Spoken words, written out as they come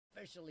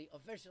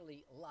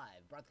officially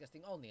live,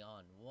 broadcasting only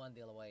on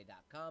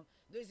onedealaway.com.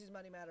 This is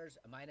Money Matters.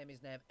 My name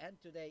is Nev, and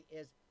today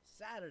is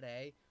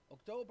Saturday,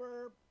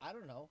 October, I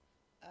don't know,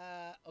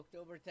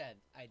 October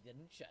 10th. I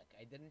didn't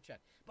check.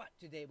 But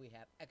today we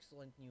have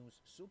excellent news.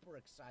 Super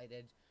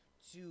excited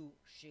to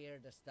share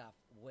the stuff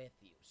with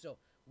you. So,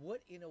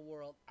 what in the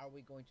world are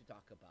we going to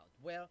talk about?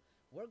 Well,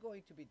 we're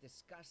going to be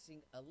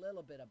discussing a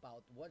little bit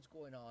about what's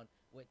going on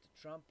with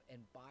Trump and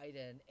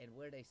Biden and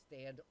where they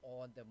stand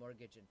on the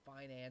mortgage and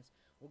finance.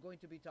 We're going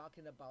to be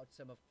talking about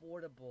some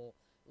affordable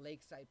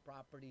lakeside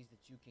properties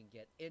that you can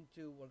get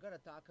into. We're going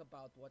to talk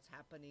about what's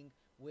happening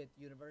with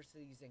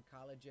universities and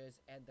colleges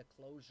and the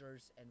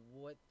closures and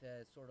what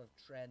the sort of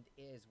trend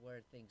is,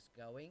 where things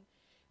going.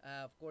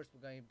 Of course,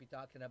 we're going to be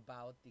talking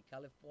about the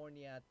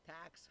California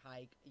tax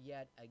hike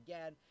yet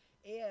again,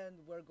 and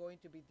we're going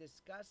to be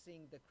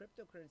discussing the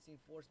cryptocurrency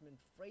enforcement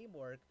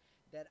framework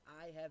that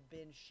I have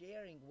been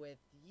sharing with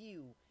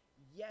you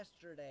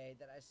yesterday,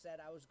 that I said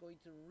I was going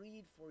to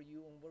read for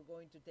you, and we're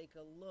going to take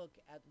a look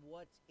at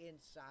what's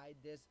inside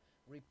this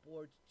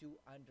report to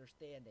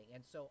understanding.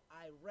 And so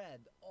I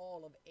read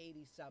all of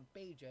 80 some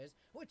pages,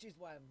 which is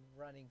why I'm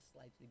running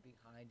slightly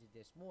behind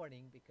this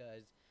morning,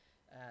 because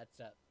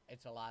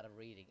it's a lot of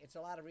reading. It's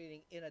a lot of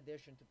reading in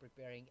addition to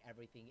preparing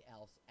everything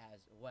else as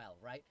well,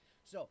 right?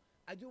 So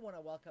I do want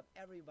to welcome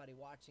everybody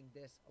watching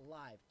this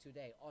live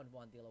today on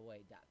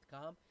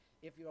onedealaway.com.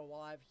 If you're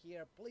live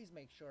here, please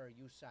make sure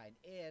you sign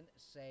in,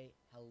 say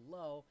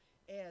hello,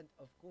 and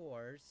of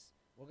course,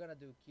 we're going to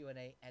do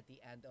Q&A at the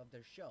end of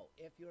the show.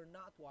 If you're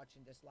not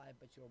watching this live,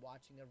 but you're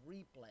watching a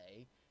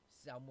replay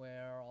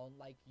somewhere on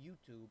like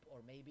YouTube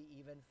or maybe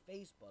even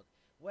Facebook,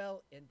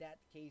 well, in that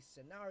case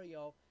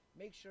scenario,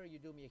 make sure you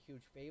do me a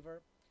huge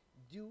favor.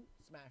 Do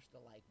smash the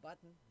like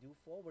button. Do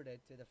forward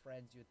it to the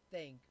friends you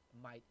think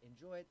might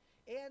enjoy it.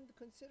 And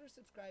consider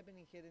subscribing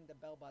and hitting the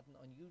bell button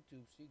on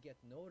YouTube so you get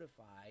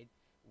notified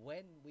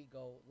when we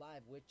go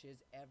live, which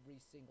is every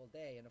single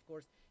day. And of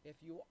course, if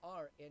you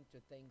are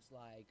into things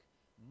like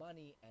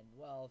money and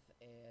wealth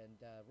and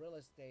real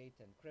estate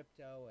and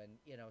crypto, and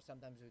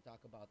sometimes we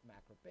talk about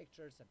macro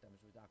pictures, sometimes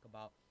we talk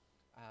about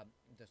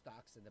the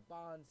stocks and the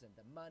bonds and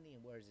the money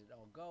and where is it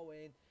all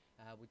going.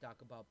 We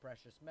talk about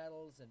precious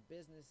metals and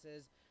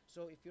businesses.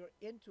 So if you're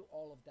into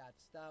all of that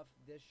stuff,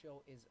 this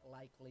show is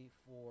likely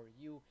for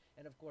you.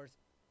 And of course,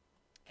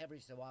 every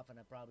so often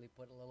I probably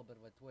put a little bit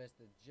of a twist,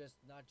 that just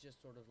not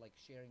just sort of like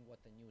sharing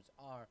what the news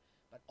are,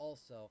 but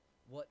also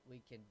what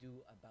we can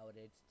do about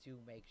it to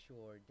make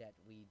sure that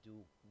we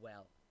do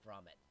well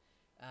from it.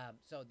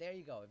 So there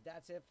you go. If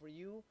that's it for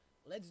you,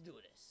 let's do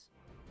this.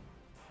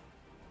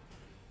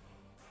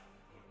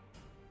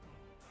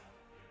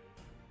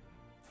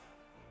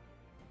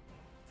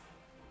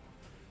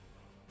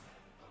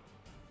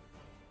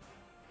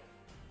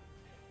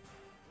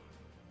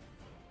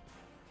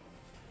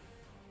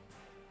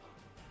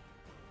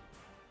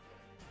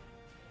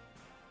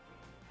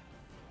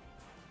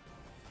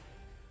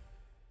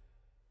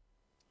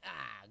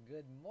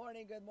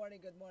 Good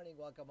morning.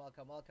 Welcome.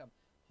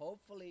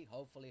 Hopefully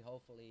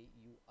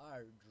you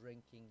are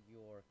drinking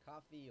your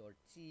coffee or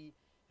tea,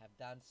 have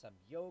done some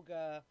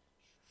yoga,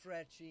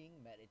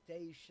 stretching,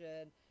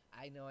 meditation.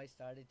 I know I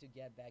started to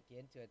get back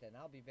into it, and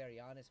I'll be very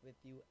honest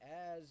with you,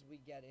 as we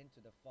get into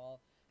the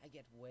fall, I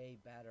get way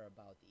better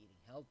about eating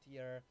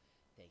healthier,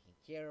 taking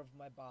care of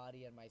my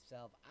body and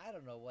myself. I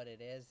don't know what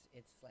it is.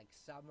 It's like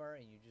summer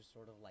and you just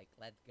sort of like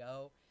let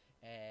go,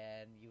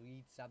 and you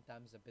eat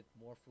sometimes a bit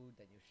more food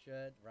than you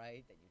should,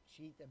 right? And you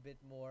cheat a bit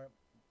more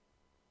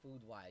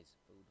food-wise,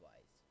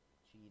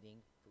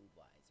 cheating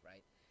food-wise,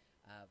 right?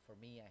 For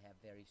me, I have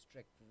very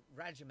strict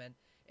regimen,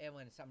 and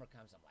when summer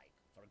comes, I'm like,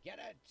 forget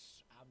it,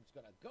 I'm just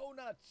gonna go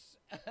nuts.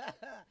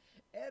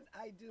 And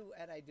I do.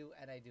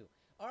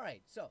 All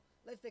right, so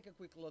let's take a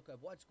quick look at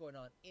what's going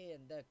on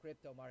in the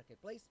crypto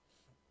marketplace,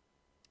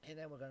 and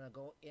then we're gonna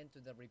go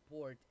into the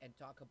report and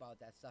talk about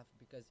that stuff,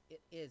 because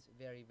it is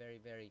very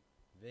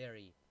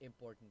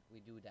important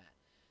we do that.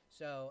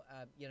 So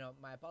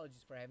my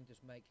apologies for having to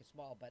make it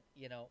small, but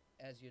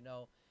as you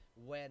know,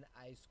 when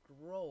I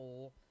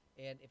scroll,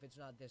 and if it's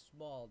not this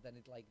small, then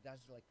it like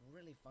does like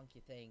really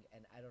funky thing,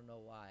 and I don't know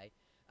why.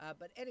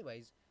 But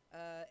anyways,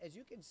 as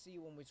you can see,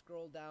 when we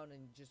scroll down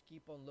and just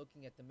keep on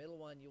looking at the middle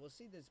one, you will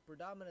see this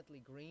predominantly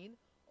green,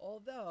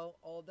 although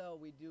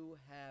we do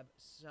have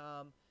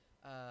some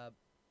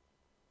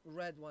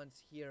red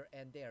ones here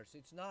and there. So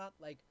it's not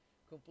like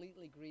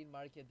completely green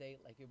market day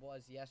like it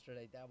was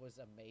yesterday. That was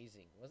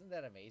amazing. Wasn't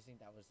that amazing?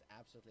 That was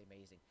absolutely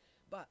amazing.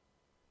 But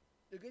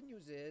the good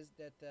news is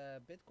that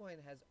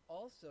Bitcoin has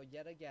also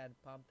yet again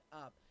pumped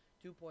up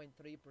 2.3%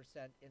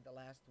 in the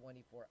last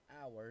 24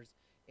 hours,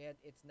 and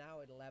it's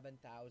now at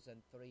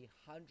 $11,300.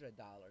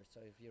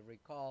 So if you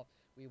recall,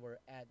 we were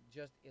at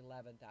just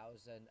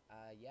 11,000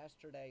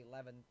 yesterday,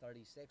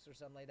 1136 or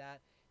something like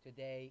that.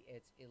 Today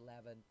it's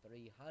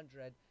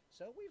 11,300.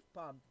 So we've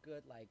pumped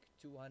good like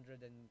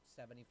 $275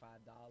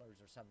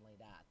 or something like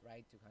that,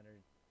 right?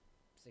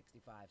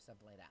 265,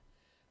 something like that.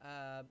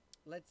 Um,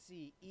 let's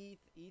see,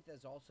 ETH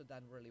has also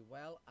done really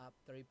well, up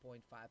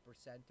 3.5%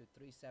 to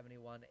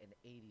 371 and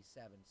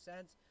 87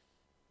 cents.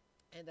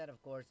 And then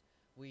of course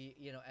we,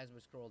 as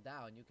we scroll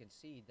down, you can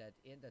see that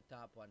in the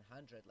top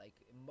 100, like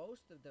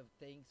most of the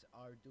things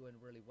are doing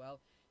really well.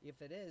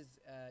 If it is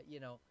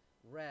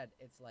red,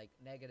 it's like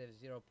negative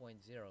zero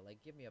point 0,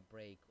 like give me a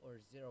break, or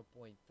zero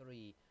point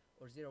 0.3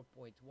 or zero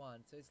point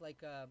 0.1. So it's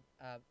like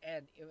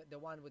and the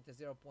one with the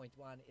zero point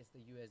 0.1 is the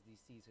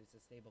USDC, so it's a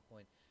stable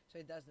coin, so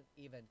it doesn't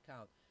even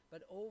count.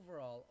 But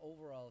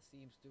overall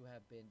seems to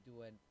have been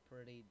doing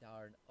pretty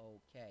darn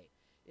okay.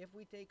 If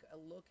we take a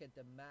look at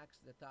the max,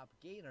 the top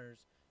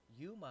gainers,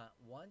 Yuma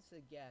once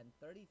again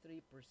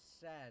 33%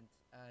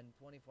 and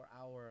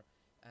 24-hour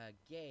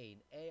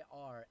gain.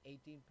 AR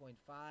 18.5,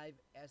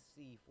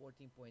 SC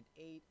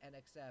 14.8,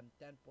 NXM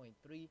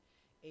 10.3,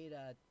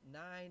 ADA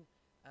 9,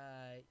 uh,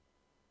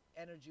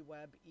 Energy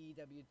Web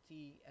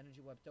EWT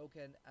Energy Web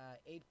token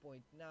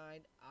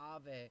 8.9,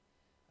 Aave,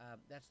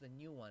 that's the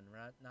new one,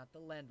 right? Not the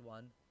Lend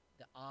one,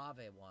 the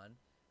Aave one.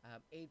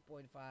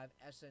 8.5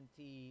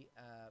 SNT,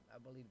 I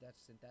believe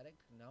that's synthetic.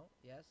 No,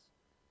 yes.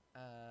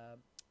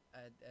 Um,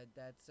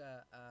 that's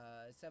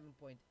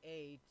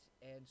 7.8,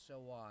 and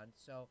so on.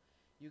 So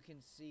you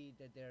can see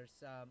that there's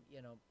some,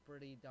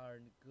 pretty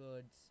darn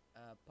good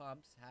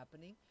pumps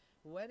happening.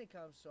 When it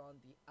comes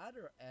on the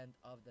other end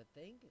of the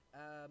thing,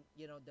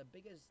 the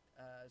biggest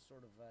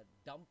sort of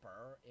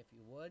dumper, if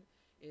you would,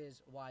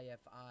 is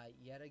YFI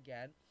yet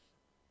again.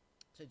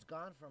 So it's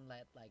gone from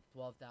like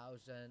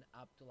 12,000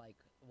 up to like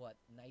what,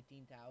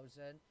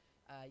 19,000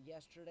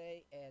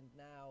 yesterday, and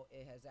now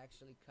it has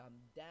actually come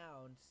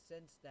down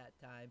since that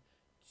time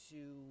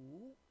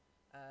to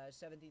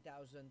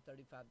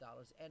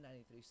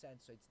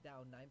 $70,035.93. So it's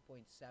down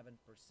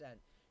 9.7%.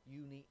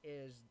 Uni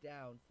is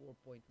down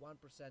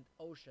 4.1%.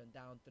 Ocean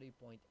down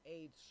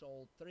 3.8.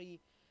 Sol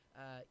 3.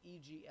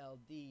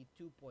 EGLD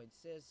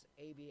 2.6.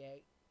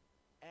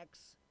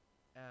 AVX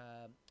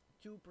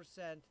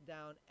 2%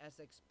 down.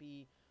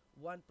 SXP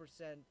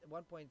 1%,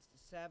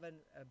 1.7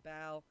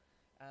 BAL,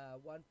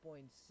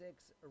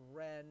 1.6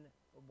 REN,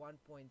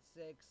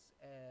 1.6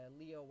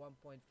 Leo,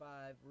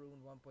 1.5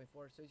 Rune,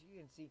 1.4. So as you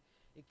can see,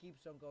 it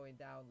keeps on going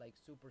down like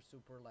super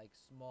like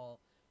small.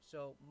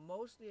 So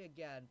mostly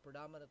again,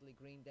 predominantly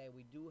green day.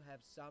 We do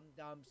have some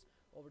dumps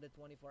over the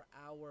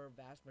 24-hour.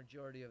 Vast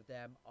majority of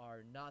them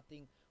are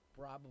nothing.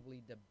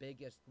 Probably the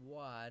biggest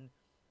one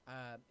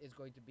is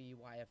going to be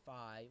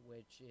YFI,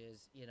 which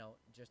is,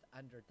 just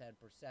under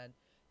 10%.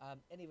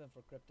 And even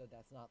for crypto,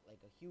 that's not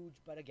like a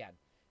huge, but again,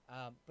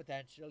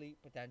 potentially,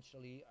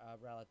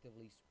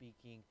 relatively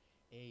speaking,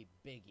 a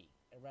biggie.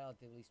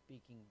 Relatively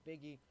speaking,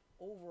 biggie.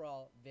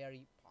 Overall,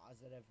 very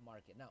positive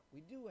market. Now,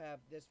 we do have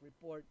this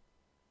report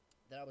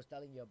that I was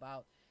telling you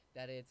about,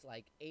 that it's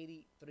like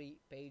 83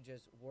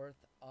 pages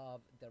worth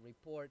of the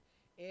report.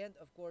 And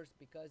of course,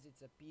 because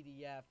it's a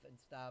PDF and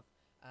stuff,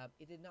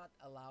 it did not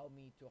allow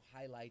me to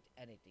highlight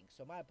anything.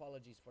 So my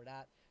apologies for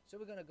that. So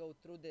we're going to go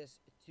through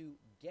this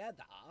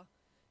together.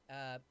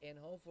 And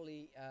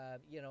hopefully,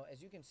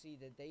 as you can see,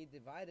 that they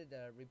divided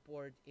the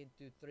report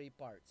into three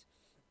parts.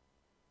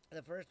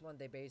 The first one,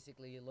 they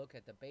basically look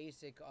at the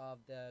basic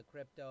of the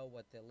crypto,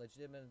 what the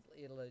legitimate,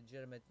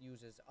 illegitimate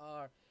uses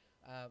are,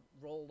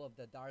 role of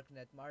the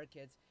darknet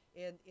markets.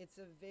 And it's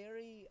a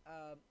very,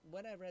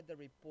 when I read the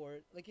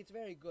report, like, it's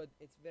very good,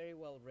 it's very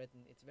well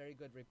written, it's a very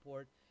good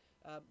report.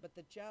 But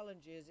the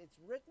challenge is it's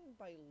written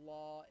by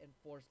law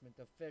enforcement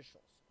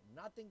officials.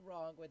 Nothing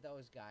wrong with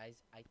those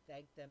guys. I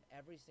thank them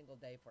every single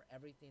day for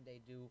everything they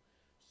do.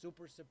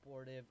 Super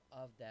supportive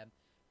of them.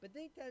 But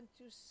they tend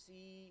to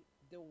see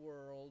the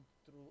world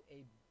through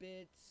a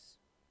bit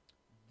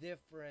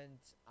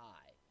different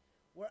eye.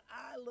 Where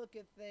I look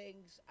at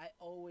things, I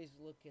always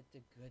look at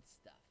the good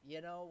stuff.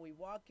 We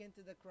walk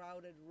into the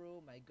crowded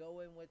room. I go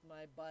in with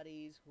my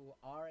buddies who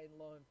are in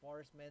law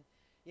enforcement.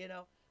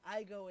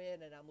 I go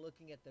in and I'm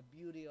looking at the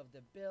beauty of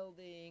the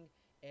building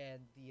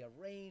and the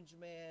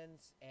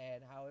arrangements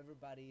and how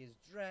everybody is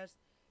dressed.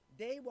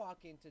 They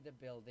walk into the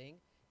building.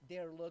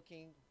 They're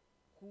looking,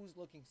 who's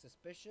looking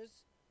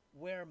suspicious?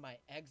 Where are my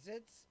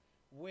exits?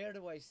 Where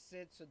do I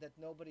sit so that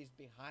nobody's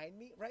behind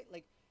me? Right?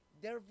 Like,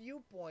 their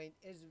viewpoint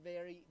is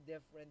very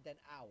different than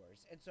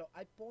ours. And so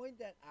I point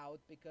that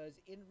out because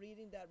in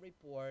reading that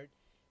report,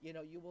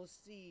 you will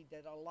see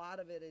that a lot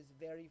of it is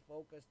very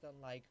focused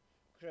on like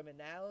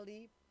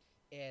criminality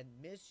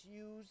and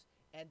misuse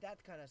and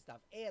that kind of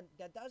stuff. And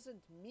that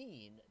doesn't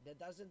mean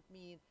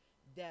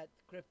that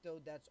crypto,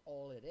 that's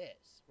all it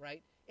is,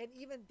 right? And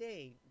even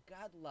they,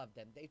 God love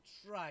them, they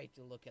try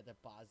to look at the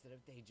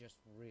positive. They just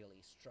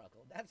really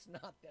struggle. That's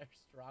not their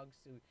strong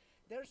suit.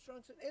 Their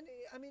strong suit, and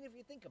I mean, if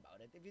you think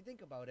about it,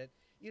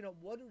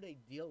 what do they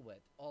deal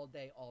with all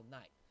day, all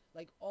night?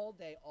 Like, all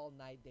day, all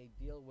night, they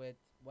deal with,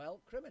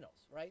 well,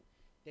 criminals, right?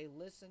 They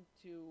listen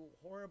to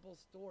horrible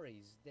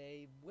stories.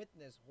 They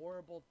witness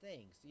horrible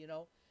things.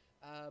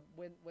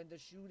 When the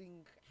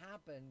shooting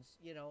happens,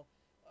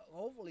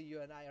 hopefully you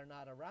and I are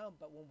not around,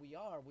 but when we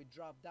are, we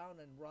drop down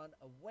and run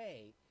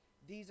away.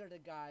 These are the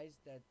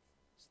guys that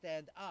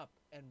stand up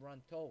and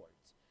run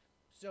towards.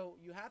 So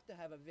you have to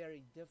have a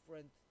very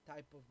different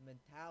type of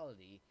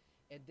mentality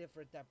and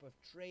different type of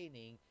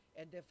training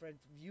and different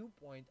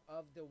viewpoint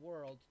of the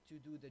world to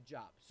do the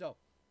job. So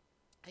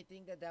I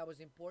think that that was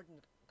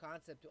important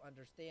concept to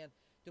understand,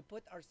 to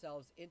put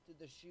ourselves into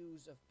the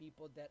shoes of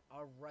people that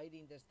are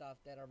writing this stuff,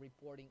 that are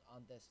reporting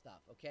on this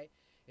stuff. Okay,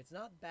 it's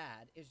not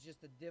bad. It's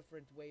just a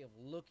different way of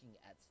looking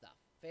at stuff.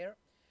 Fair.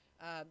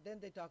 Then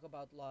they talk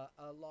about law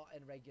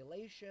and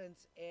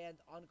regulations and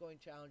ongoing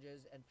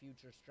challenges and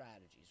future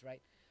strategies.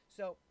 Right.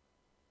 So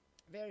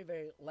very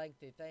very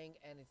lengthy thing,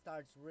 and it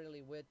starts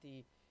really with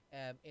the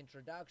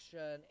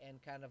introduction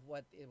and kind of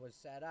what it was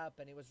set up,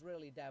 and it was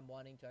really them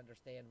wanting to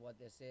understand what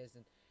this is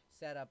and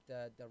set up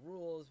the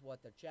rules,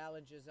 what the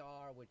challenges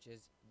are, which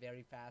is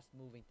very fast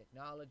moving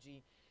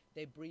technology.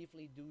 They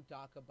briefly do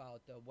talk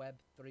about the web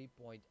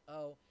 3.0,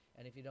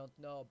 and if you don't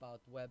know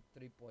about web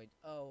 3.0,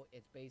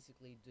 it's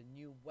basically the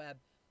new web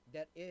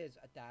that is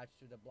attached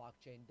to the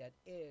blockchain, that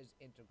is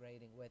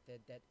integrating with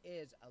it, that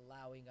is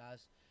allowing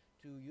us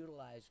to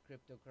utilize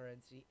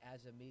cryptocurrency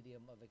as a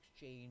medium of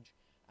exchange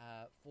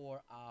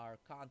for our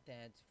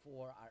content,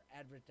 for our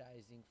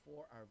advertising,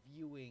 for our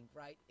viewing,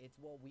 right? It's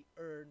what we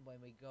earn when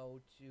we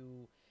go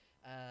to,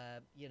 a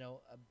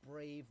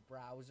Brave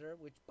browser,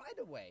 which, by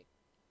the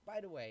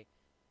way,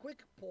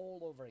 quick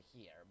poll over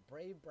here.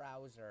 Brave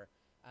browser,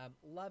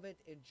 love it,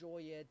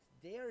 enjoy it.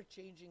 They're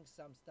changing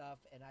some stuff,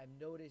 and I'm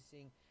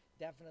noticing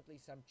definitely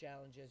some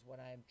challenges when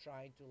I'm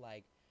trying to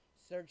like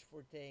search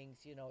for things.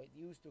 It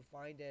used to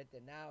find it,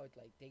 and now it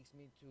like takes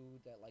me to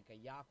the like a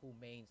Yahoo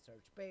main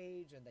search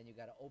page, and then you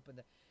got to open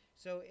the,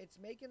 so it's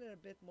making it a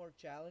bit more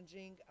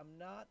challenging. I'm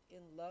not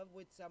in love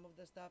with some of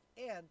the stuff,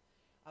 and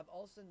I've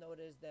also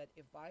noticed that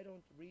if I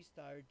don't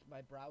restart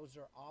my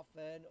browser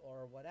often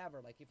or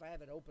whatever, like if I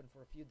have it open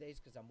for a few days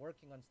because I'm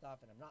working on stuff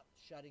and I'm not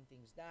shutting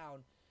things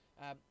down,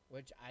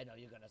 which I know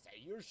you're gonna say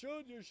you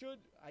should.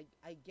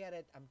 I get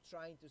it. I'm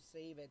trying to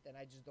save it, and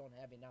I just don't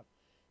have enough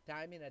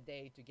time in a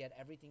day to get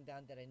everything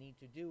done that I need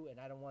to do, and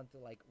I don't want to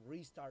like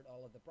restart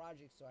all of the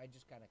projects, so I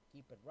just kind of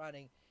keep it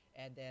running,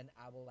 and then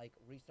I will like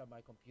restart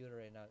my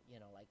computer in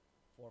like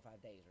 4 or 5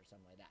 days or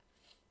something like that.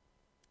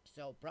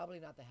 So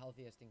probably not the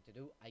healthiest thing to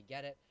do. I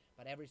get it,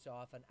 but every so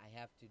often I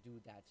have to do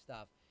that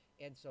stuff.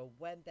 And so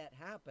when that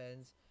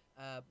happens,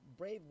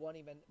 Brave won't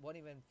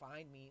even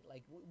find me,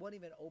 like won't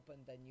even open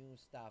the new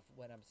stuff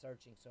when I'm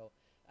searching. So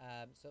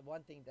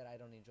one thing that I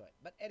don't enjoy.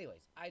 But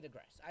anyways, I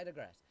digress.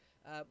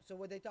 So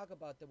when they talk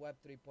about the Web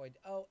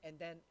 3.0, and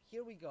then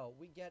here we go.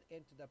 We get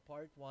into the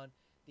part one,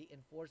 the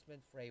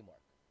enforcement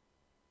framework.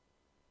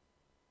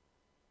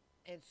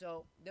 And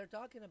so they're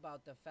talking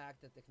about the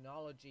fact that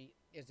technology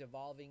is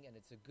evolving and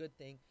it's a good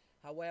thing.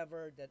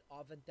 However, that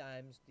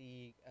oftentimes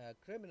the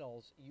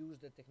criminals use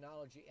the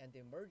technology and the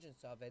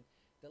emergence of it,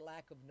 the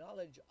lack of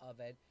knowledge of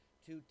it,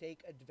 to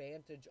take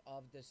advantage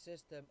of the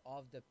system,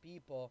 of the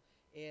people.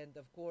 And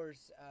of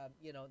course,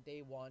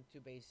 they want to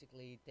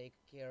basically take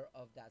care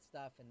of that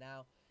stuff. And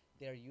now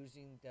they're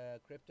using the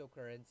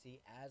cryptocurrency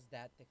as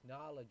that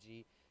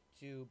technology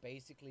to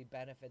basically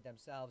benefit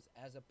themselves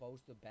as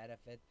opposed to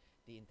benefit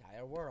the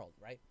entire world,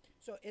 right?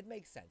 So it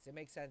makes sense. It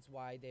makes sense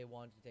why they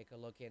want to take a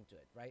look into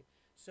it, right?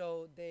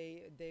 So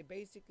they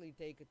basically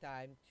take a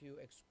time to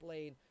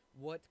explain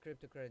what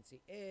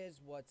cryptocurrency is,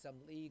 what some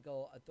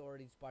legal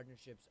authorities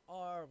partnerships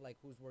are, like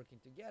who's working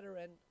together,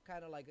 and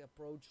kind of like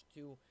approach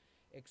to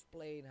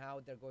explain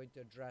how they're going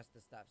to address the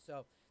stuff.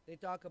 So they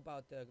talk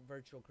about the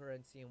virtual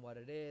currency and what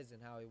it is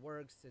and how it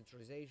works,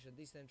 centralization,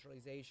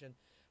 decentralization,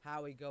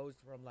 how it goes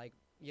from like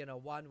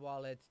one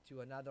wallet to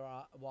another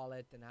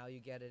wallet, and how you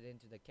get it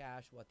into the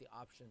cash, what the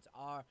options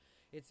are.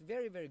 It's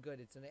very very good.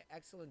 It's an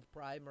excellent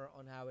primer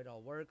on how it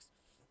all works.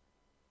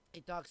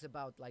 It talks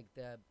about like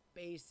the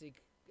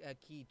basic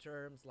key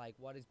terms, like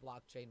what is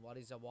blockchain, what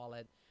is a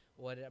wallet,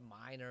 what are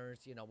miners,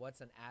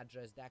 what's an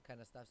address, that kind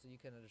of stuff, so you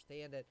can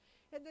understand it.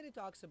 And then it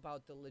talks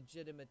about the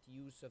legitimate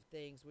use of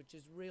things, which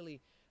is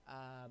really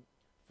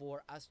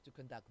for us to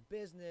conduct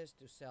business,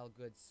 to sell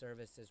goods,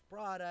 services,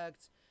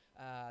 products,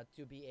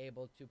 to be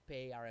able to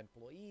pay our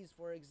employees,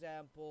 for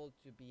example,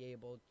 to be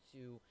able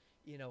to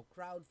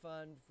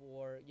crowdfund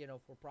for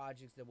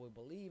projects that we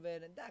believe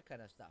in, and that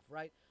kind of stuff,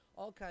 right?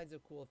 All kinds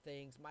of cool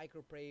things,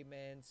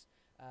 micropayments,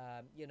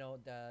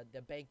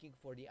 the banking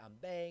for the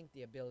unbanked,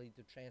 the ability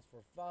to transfer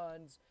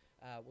funds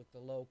with the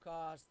low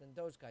cost, and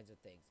those kinds of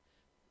things.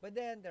 But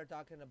then they're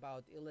talking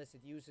about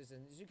illicit uses,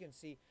 and as you can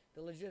see,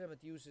 the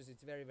legitimate uses,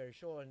 it's very very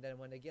short, and then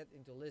when they get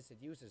into illicit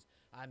uses,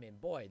 I mean,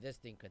 boy, this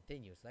thing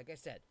continues. Like I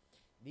said,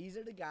 these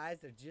are the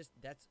guys that just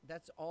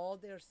that's all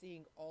they're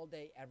seeing all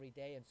day every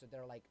day, and so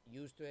they're like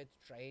used to it,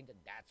 trained, and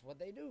that's what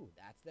they do.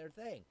 That's their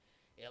thing,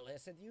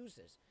 illicit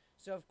uses.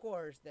 So of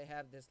course they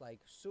have this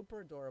like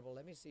super adorable.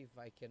 Let me see if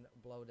I can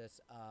blow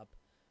this up,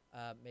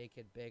 make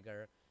it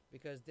bigger,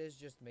 because this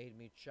just made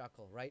me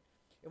chuckle, right?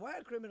 And why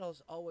do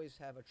criminals always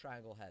have a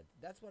triangle head?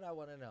 That's what I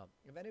want to know.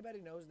 If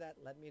anybody knows that,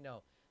 let me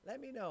know. Let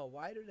me know.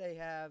 Why do they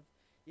have,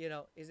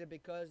 is it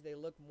because they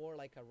look more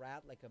like a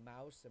rat, like a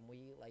mouse, and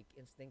we like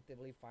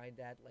instinctively find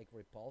that like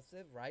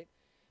repulsive, right?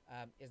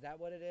 Is that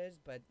what it is?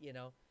 But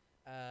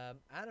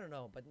I don't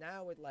know. But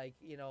now with like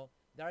the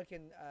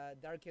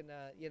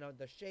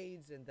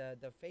shades and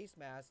the face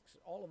masks,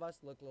 all of us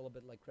look a little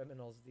bit like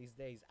criminals these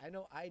days. I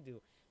know I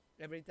do.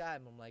 Every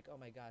time I'm like, oh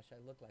my gosh, I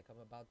look like I'm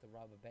about to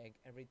rob a bank.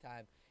 Every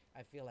time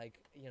I feel like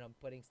I'm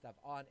putting stuff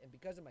on, and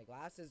because of my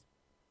glasses,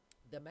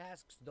 the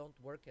masks don't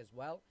work as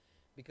well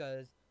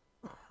because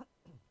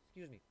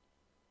excuse me,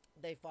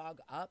 they fog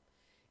up.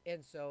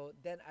 And so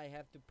then I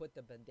have to put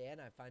the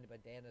bandana. I find the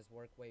bandanas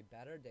work way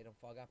better. They don't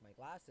fog up my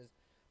glasses.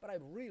 But I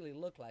really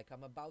look like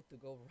I'm about to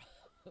go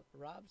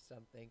rob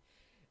something.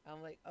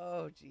 I'm like,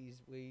 oh,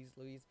 geez,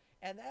 Louise.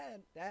 And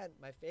then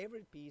my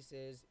favorite piece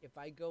is if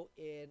I go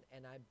in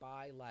and I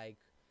buy like,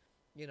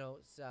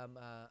 some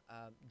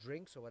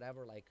drinks or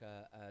whatever, like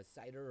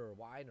cider or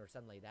wine or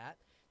something like that.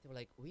 They were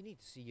like, we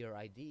need to see your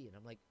ID. And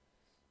I'm like,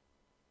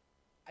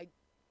 I,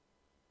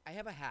 I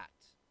have a hat.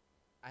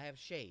 I have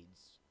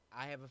shades.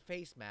 I have a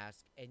face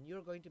mask, and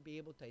you're going to be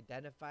able to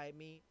identify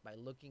me by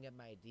looking at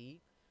my ID?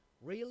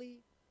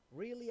 Really?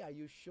 Really? Are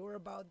you sure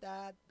about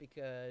that?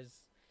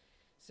 Because,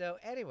 so,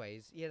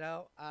 anyways,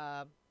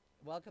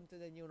 welcome to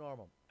the new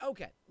normal.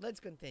 Okay, let's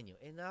continue.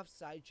 Enough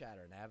side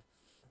chatter, Nav.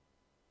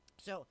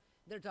 So,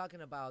 they're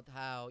talking about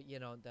how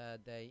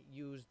they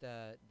use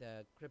the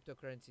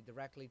cryptocurrency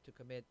directly to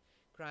commit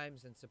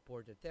crimes and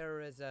support the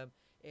terrorism,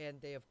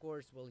 and they of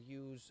course will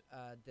use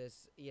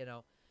this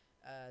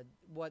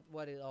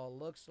what it all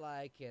looks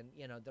like, and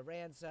the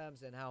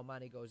ransoms and how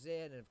money goes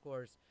in, and of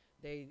course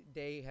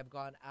they have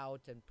gone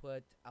out and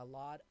put a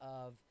lot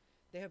of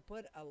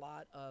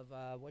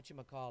what you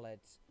call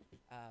it.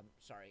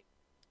 Sorry,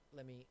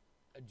 let me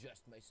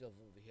adjust myself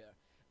over here.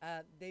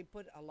 They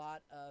put a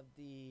lot of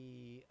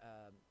the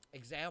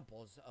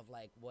examples of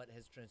like what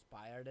has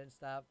transpired and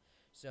stuff.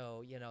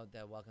 So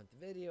the welcome to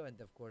video,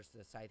 and of course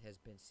the site has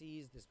been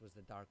seized. This was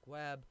the dark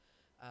web.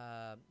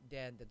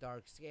 Then the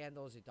dark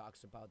scandals. He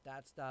talks about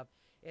that stuff.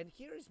 And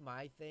here's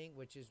my thing,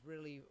 which is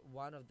really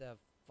one of the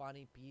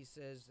funny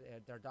pieces.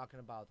 They're talking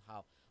about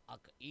how Al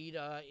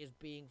Qaeda is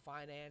being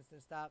financed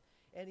and stuff.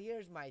 And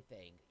here's my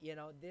thing.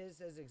 This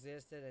has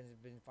existed and has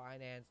been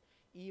financed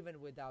even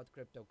without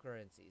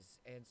cryptocurrencies.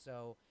 And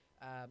so,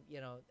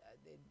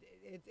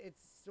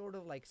 it's sort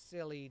of like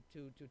silly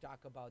to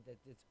talk about that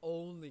it's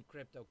only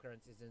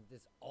cryptocurrencies and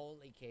this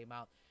only came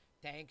out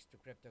thanks to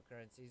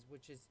cryptocurrencies,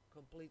 which is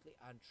completely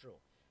untrue.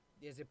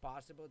 Is it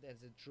possible?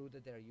 Is it true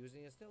that they're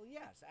using it still?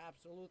 Yes,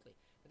 absolutely.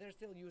 But they're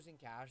still using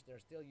cash. They're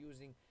still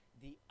using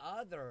the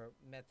other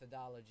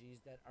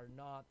methodologies that are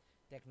not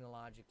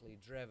technologically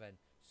driven.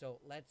 So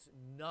let's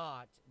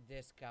not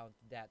discount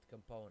that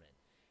component.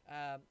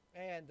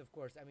 And of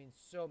course, I mean,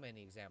 so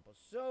many examples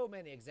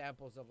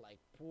of like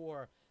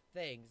poor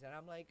things. And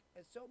I'm like,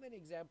 so many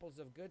examples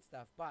of good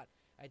stuff. But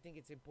I think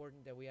it's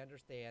important that we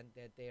understand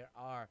that there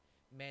are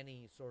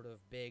many sort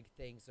of big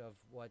things of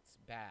what's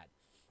bad.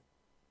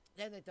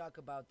 Then they talk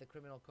about the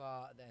criminal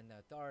and the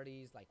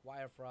authorities like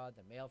wire fraud,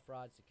 the mail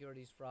fraud,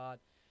 securities fraud,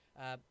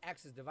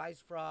 access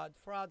device fraud,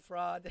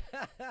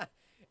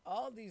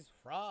 all these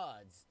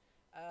frauds.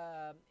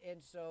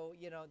 And so,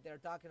 they're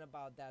talking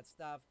about that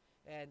stuff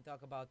and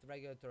talk about the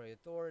regulatory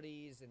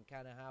authorities and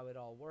kind of how it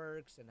all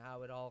works and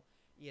how it all,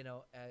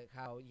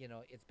 how,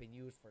 it's been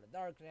used for the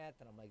darknet.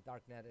 And I'm like,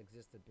 darknet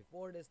existed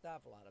before this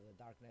stuff. A lot of the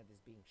darknet is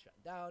being shut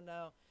down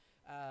now.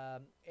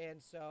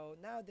 And so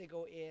now they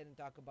go in and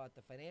talk about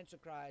the financial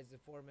crisis, the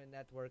Foreman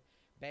Network,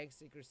 Bank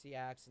Secrecy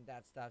Acts, and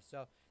that stuff.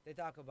 So they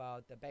talk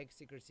about the Bank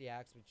Secrecy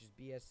Acts, which is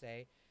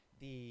BSA,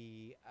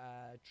 the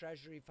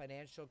Treasury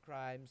Financial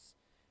Crimes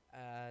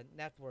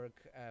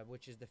Network,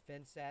 which is the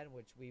FinCEN,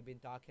 which we've been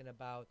talking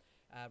about.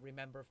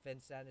 Remember,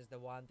 FinCEN is the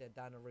one that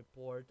done a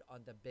report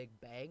on the big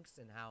banks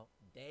and how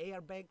they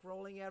are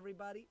bankrolling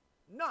everybody,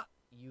 not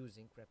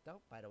using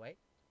crypto, by the way.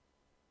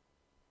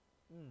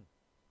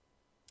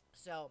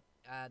 So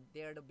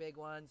they're the big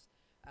ones.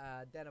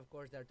 Then, of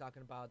course, they're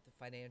talking about the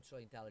Financial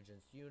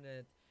Intelligence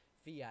Unit,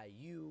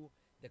 FIU,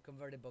 the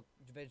Convertible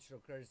Digital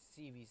Currency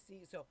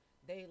CVC. So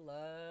they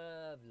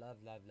love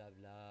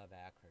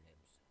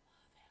acronyms.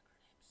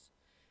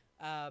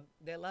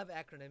 They love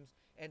acronyms,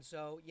 and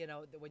so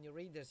when you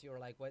read this, you're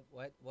like,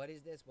 what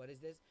is this? What is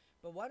this?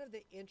 But one of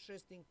the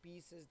interesting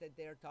pieces that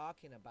they're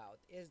talking about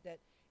is that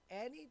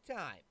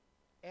anytime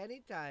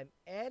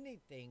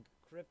anything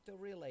crypto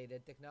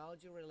related,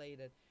 technology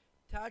related,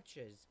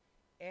 touches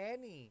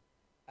any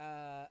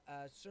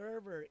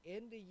server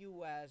in the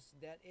U.S.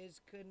 that is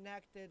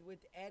connected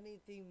with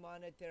anything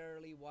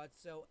monetarily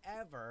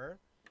whatsoever,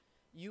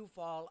 you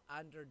fall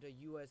under the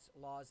U.S.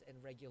 laws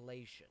and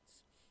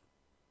regulations.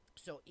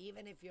 So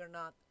even if you're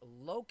not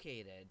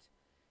located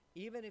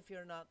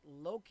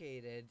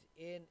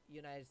in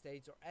United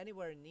States or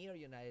anywhere near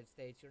United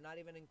States, you're not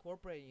even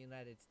incorporated in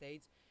United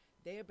States,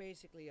 they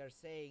basically are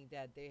saying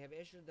that they have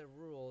issued the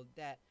rule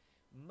that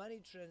money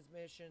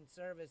transmission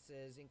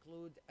services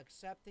include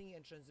accepting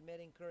and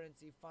transmitting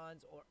currency,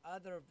 funds, or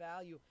other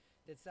value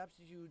that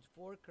substitutes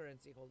for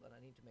currency. Hold on,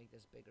 I need to make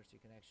this bigger so you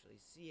can actually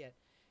see it.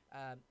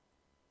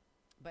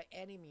 by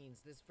any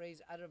means. This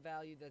phrase, other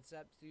value that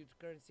substitutes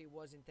currency,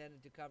 was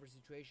intended to cover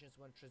situations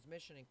when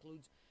transmission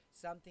includes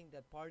something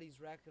that parties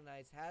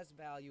recognize has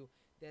value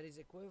that is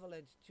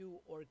equivalent to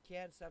or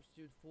can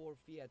substitute for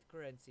fiat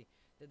currency.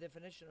 The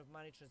definition of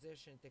money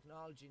transition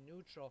technology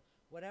neutral,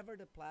 whatever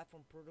the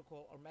platform,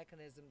 protocol, or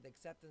mechanism, the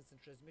acceptance and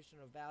transmission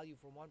of value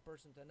from one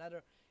person to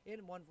another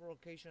in one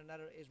location or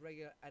another is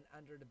regular and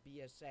under the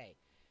BSA.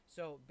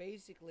 So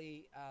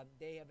basically,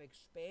 they have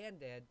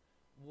expanded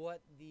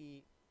what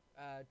the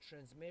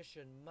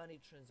money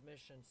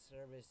transmission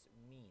service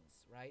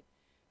means, right?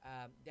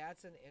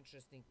 That's an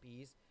interesting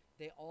piece.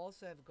 They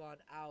also have gone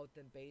out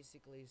and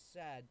basically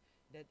said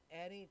that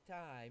any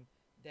time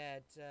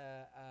that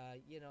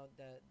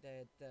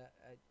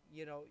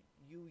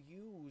you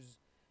use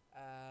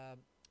um,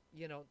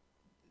 you know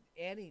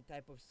any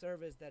type of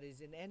service that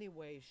is in any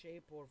way,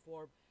 shape, or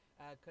form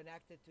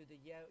connected to the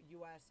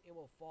U.S., it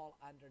will fall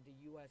under the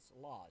U.S.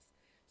 laws.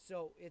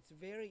 So it's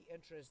very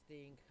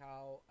interesting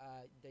how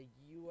the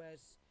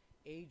U.S.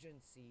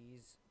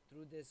 agencies,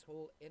 through this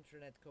whole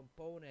internet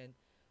component,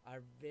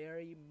 are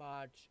very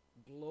much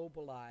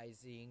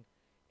globalizing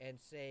and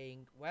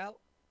saying,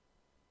 well,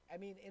 I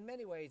mean, in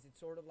many ways, it's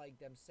sort of like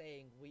them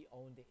saying we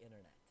own the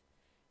internet.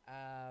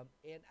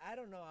 And I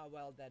don't know how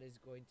well that is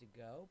going to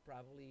go,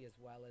 probably as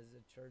well as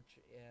a church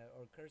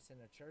or curse in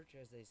a church,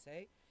 as they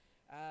say.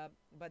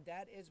 But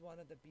that is one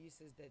of the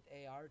pieces that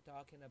they are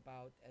talking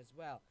about as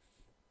well.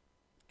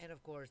 And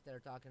of course,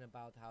 they're talking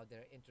about how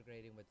they're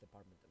integrating with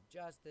Department of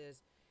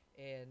Justice.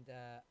 And,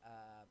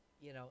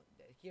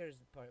 here's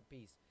the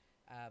piece.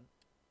 Um,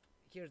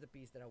 Here's the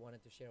piece that I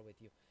wanted to share with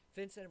you.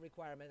 FinCEN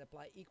requirements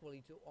apply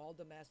equally to all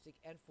domestic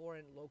and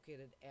foreign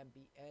located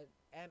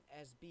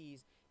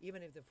MSBs,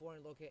 even if the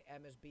foreign located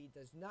MSB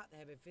does not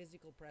have a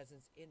physical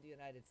presence in the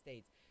United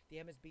States. The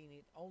MSB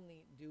need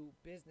only do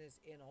business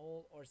in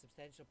whole or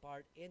substantial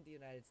part in the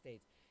United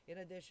States. In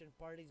addition,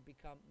 parties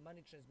become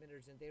money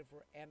transmitters and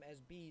therefore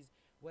MSBs,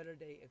 whether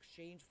they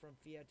exchange from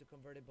fiat to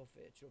convertible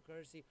virtual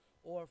currency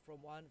or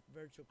from one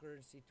virtual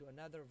currency to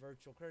another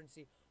virtual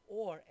currency,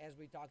 or as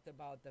we talked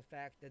about, the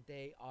fact that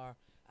they are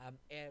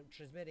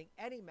transmitting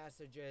any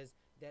messages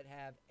that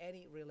have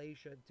any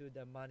relation to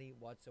the money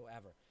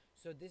whatsoever.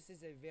 So this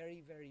is a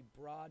very, very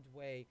broad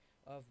way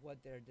of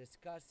what they're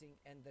discussing,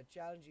 and the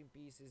challenging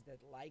piece is that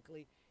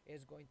likely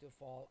is going to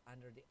fall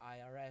under the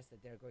IRS,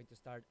 that they're going to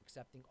start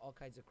accepting all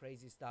kinds of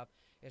crazy stuff,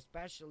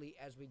 especially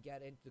as we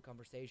get into the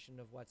conversation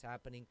of what's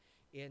happening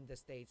in the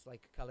states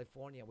like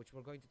California, which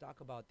we're going to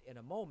talk about in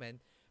a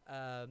moment,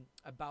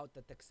 about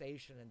the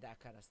taxation and that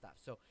kind of stuff.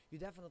 So you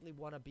definitely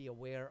want to be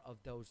aware of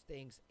those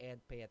things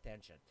and pay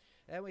attention.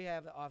 Then we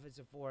have the Office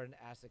of Foreign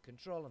Asset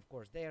Control. Of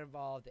course, they're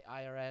involved, the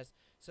IRS.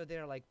 So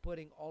they're like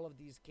putting all of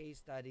these case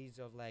studies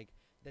of like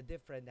the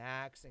different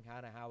hacks and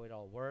kind of how it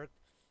all worked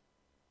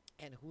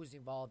and who's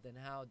involved and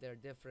how they're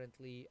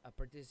differently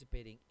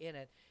participating in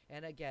it.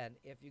 And again,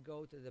 if you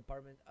go to the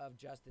Department of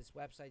Justice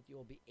website, you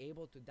will be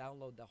able to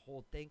download the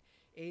whole thing,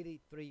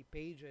 83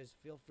 pages.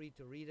 Feel free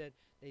to read it.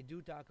 They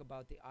do talk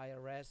about the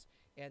IRS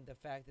and the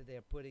fact that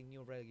they're putting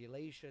new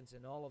regulations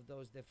and all of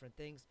those different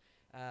things.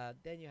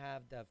 Then you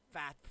have the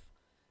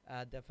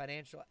FATF, the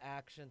Financial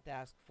Action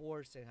Task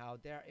Force, and how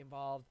they're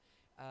involved.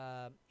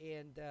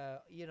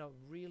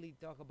 Really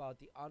talk about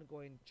the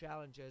ongoing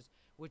challenges,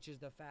 which is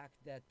the fact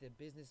that the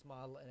business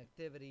model and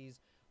activities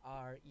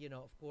are,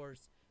 of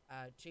course,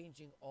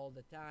 changing all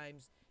the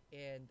times.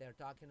 And they're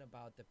talking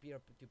about the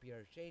peer-to-peer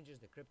exchanges,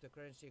 the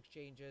cryptocurrency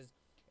exchanges,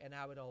 and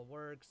how it all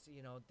works.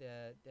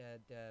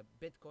 The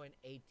Bitcoin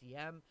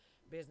ATM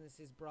business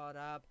is brought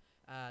up.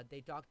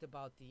 They talked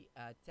about the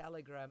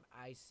Telegram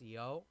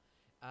ICO,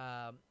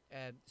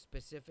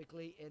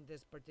 specifically in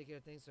this particular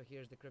thing. So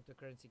here's the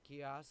cryptocurrency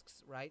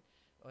kiosks, right?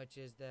 Which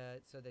is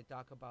so they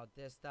talk about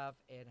this stuff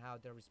and how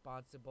they're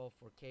responsible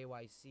for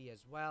KYC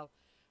as well.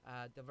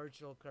 The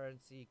virtual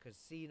currency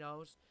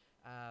casinos,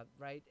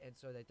 right? And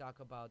so they talk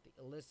about the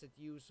illicit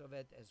use of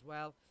it as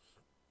well.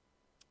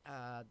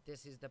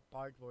 This is the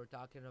part where we're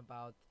talking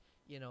about,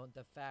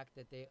 the fact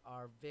that they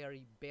are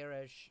very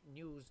bearish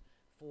news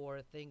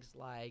for things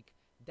like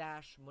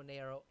Dash,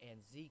 Monero,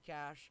 and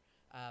Zcash,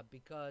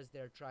 because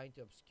they're trying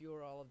to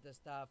obscure all of this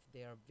stuff.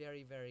 They are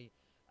very, very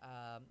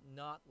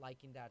not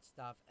liking that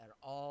stuff at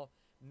all.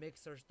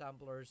 Mixers,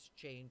 tumblers,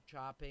 chain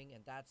chopping,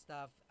 and that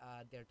stuff.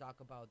 They're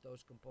talking about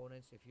those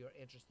components. If you're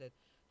interested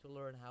to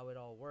learn how it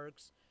all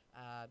works,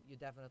 you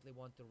definitely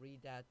want to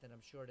read that, and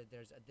I'm sure that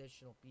there's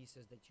additional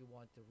pieces that you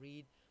want to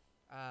read.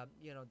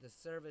 The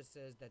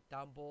services that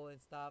tumble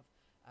and stuff,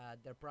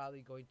 they're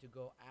probably going to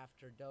go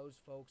after those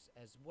folks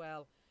as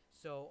well.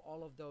 So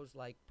all of those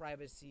like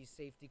privacy,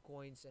 safety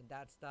coins, and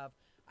that stuff,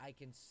 I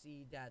can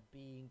see that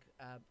being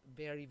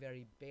very,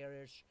 very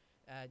bearish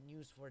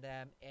news for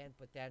them, and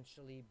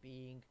potentially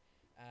being,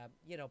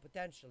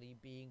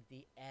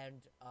 the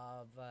end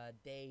of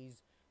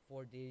days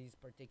for these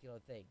particular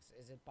things.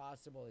 Is it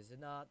possible? Is it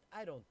not?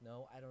 I don't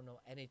know. I don't know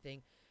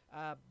anything,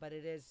 but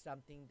it is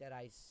something that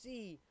I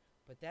see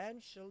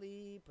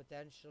potentially,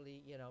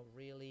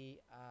 really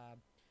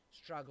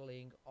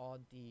struggling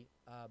on the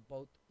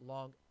both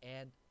long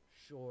and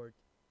short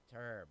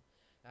term.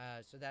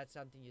 So that's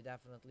something you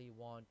definitely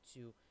want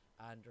to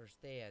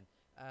understand.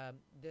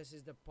 This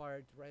is the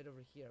part right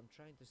over here. I'm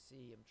trying to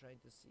see. I'm trying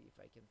to see if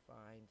I can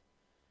find.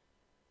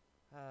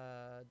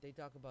 They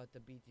talk about the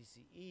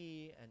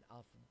BTCE and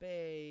Alpha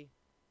Bay,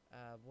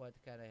 what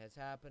kind of has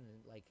happened,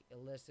 and like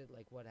illicit,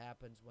 like what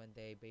happens when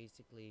they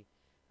basically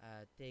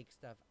take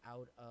stuff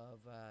out of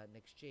an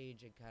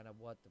exchange and kind of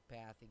what the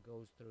path it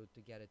goes through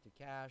to get it to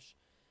cash.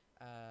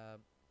 Uh,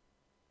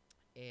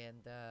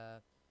 and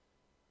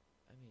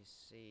let me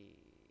see.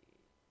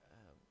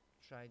 Um,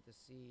 Trying to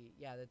see.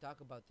 Yeah, they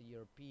talk about the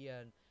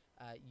European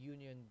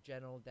Union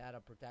General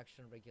Data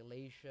Protection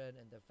Regulation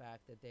and the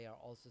fact that they are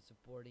also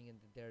supporting and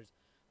that there's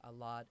a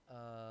lot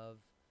of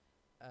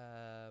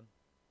uh,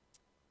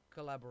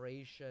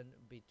 collaboration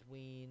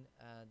between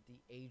the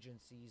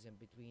agencies and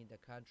between the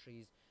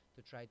countries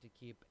to try to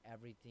keep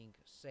everything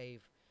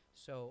safe.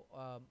 So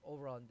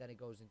overall, and then it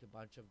goes into a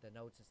bunch of the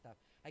notes and stuff.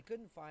 I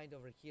couldn't find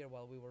over here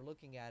while we were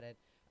looking at it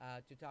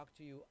to talk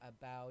to you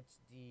about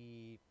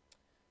the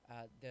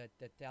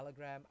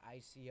Telegram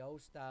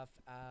ICO stuff,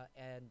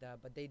 and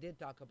but they did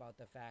talk about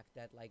the fact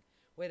that like,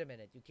 wait a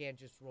minute, you can't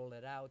just roll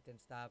it out and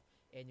stuff,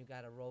 and you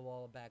got to roll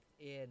all back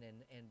in,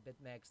 and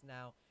BitMEX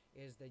now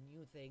is the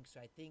new thing. So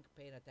I think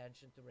paying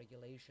attention to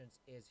regulations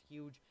is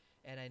huge,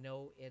 and I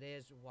know it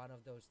is one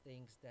of those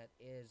things that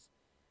is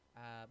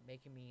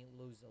making me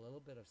lose a little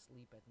bit of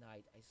sleep at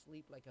night. I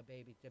sleep like a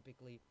baby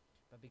typically,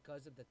 but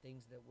because of the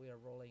things that we are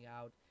rolling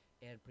out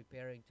and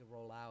preparing to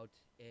roll out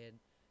in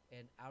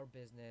our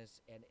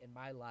business and in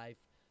my life,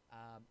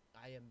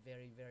 I am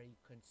very, very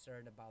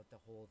concerned about the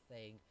whole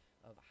thing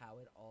of how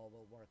it all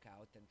will work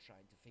out and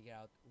trying to figure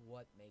out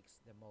what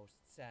makes the most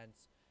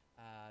sense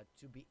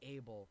to be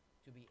able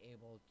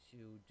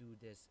to do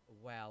this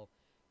well,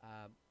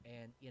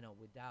 and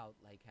without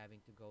like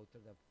having to go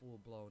through the full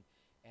blown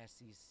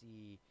SEC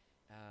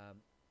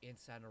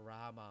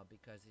Insanorama,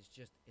 because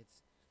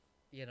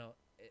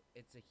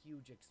it's a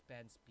huge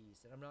expense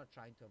piece, and I'm not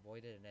trying to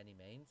avoid it in any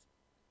means.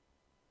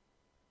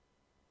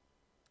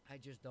 I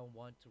just don't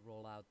want to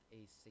roll out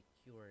a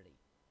security,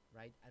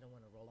 right? I don't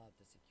want to roll out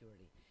the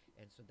security.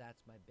 And so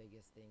that's my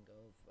biggest thing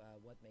of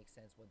what makes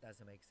sense, what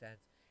doesn't make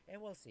sense.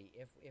 And we'll see.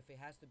 If it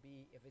has to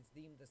be, if it's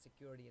deemed a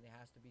security and it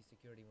has to be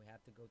security and we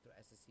have to go through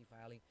SEC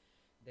filing,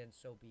 then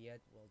so be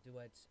it. We'll do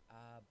it.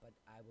 But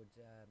I would,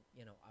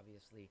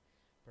 obviously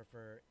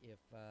prefer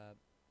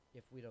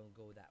if we don't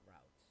go that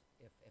route,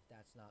 if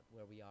that's not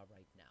where we are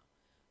right now.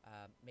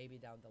 Maybe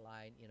down the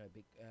line,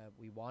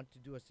 we want to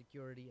do a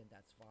security, and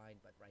that's fine.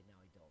 But right now,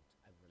 I don't.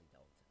 I really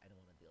don't. I don't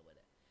want to deal with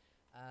it.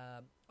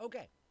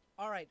 Okay.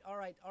 All right. All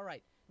right. All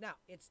right. Now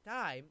it's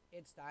time.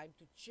 It's time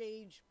to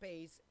change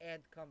pace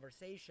and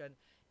conversation.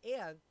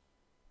 And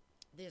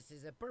this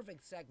is a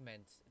perfect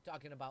segment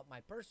talking about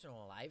my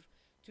personal life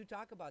to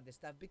talk about this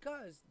stuff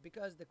because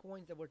the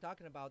coins that we're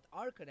talking about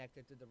are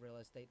connected to the real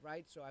estate,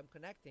 right? So I'm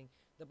connecting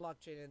the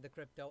blockchain and the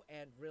crypto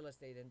and real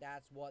estate, and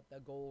that's what the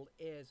goal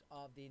is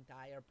of the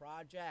entire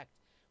project.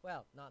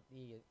 Well, not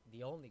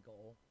the only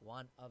goal,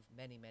 one of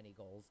many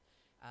goals.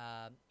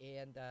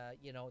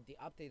 The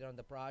update on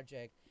the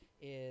project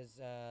is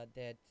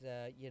that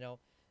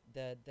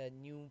the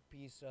new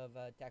piece of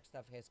tech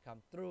stuff has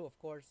come through. Of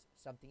course,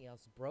 something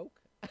else broke.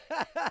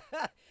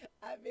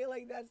 I feel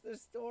like that's the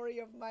story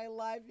of my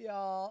life,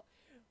 y'all.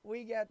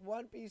 We get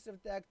one piece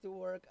of tech to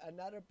work,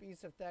 another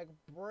piece of tech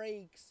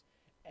breaks,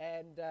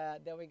 and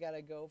then we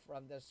gotta go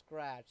from the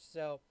scratch.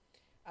 So,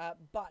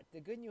 but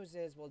the good news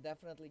is we'll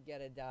definitely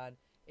get it done.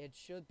 It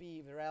should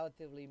be a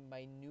relatively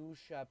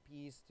minutia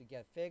piece to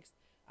get fixed.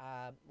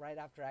 Right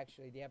after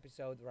actually the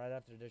episode, right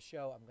after the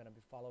show, I'm gonna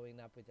be following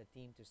up with the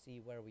team to see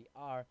where we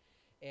are,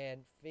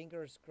 and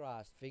fingers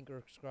crossed,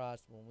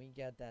 when we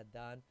get that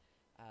done,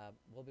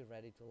 we'll be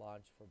ready to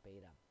launch for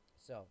beta.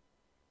 So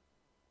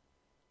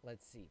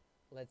let's see.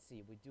 Let's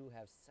see. We do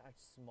have such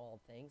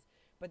small things,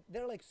 but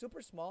they're like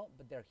super small,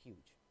 but they're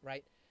huge,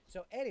 right?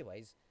 So,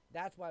 anyways,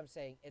 that's why I'm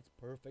saying it's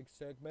perfect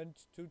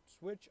segment to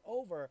switch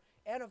over.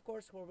 And of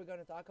course, what we're going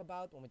to talk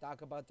about when we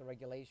talk about the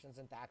regulations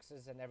and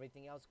taxes and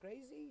everything else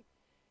crazy,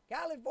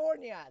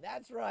 California.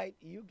 That's right.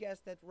 You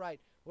guessed it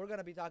right. We're going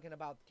to be talking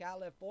about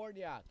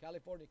California.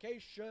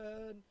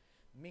 Californication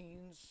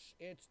means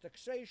it's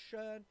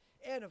taxation.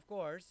 And of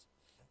course,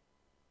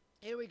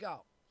 here we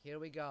go. Here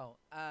we go.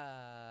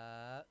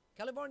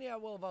 California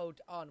will vote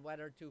on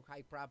whether to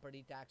hike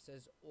property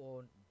taxes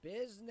on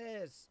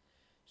business.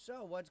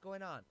 So, what's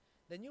going on?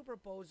 The new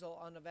proposal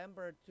on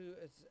November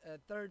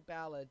 3rd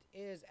ballot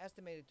is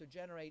estimated to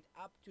generate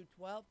up to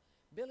 $12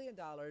 billion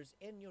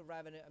in new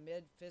revenue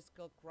amid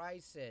fiscal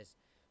crisis.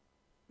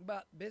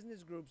 But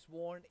business groups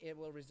warn it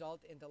will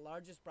result in the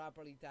largest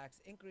property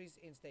tax increase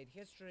in state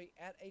history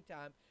at a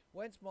time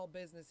when small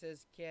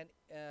businesses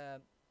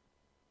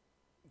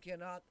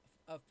cannot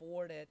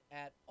afford it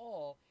at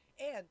all,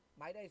 and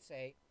might I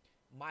say,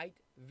 might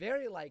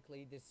very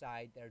likely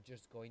decide they're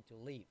just going to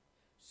leave.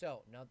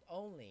 So not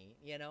only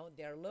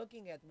they're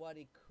looking at what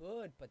it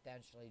could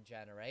potentially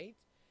generate,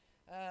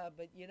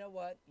 But you know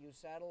what? You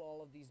saddle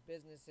all of these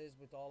businesses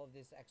with all of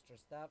this extra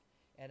stuff,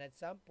 and at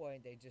some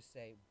point they just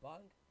say,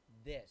 "Bunk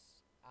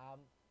this,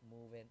 I'm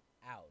moving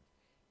out."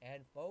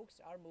 And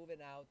folks are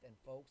moving out, and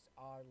folks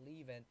are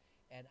leaving,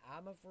 and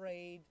I'm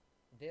afraid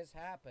this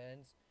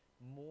happens.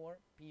 More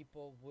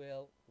people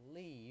will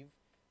leave.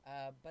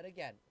 But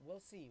again, we'll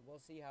see. We'll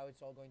see how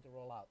it's all going to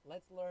roll out.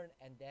 Let's learn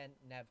and then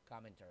Nev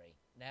commentary.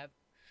 Nev,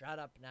 shut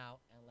up now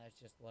and let's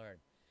just learn.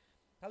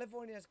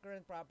 California's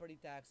current property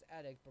tax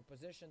edict,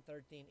 Proposition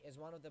 13, is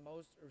one of the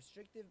most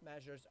restrictive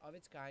measures of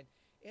its kind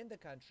in the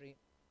country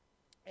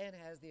and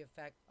has the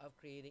effect of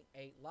creating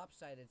a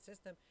lopsided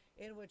system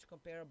in which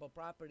comparable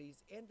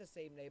properties in the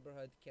same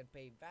neighborhood can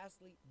pay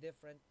vastly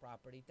different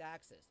property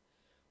taxes.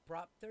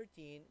 Prop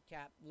 13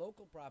 capped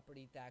local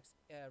property tax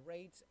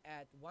rates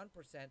at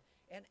 1%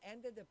 and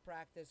ended the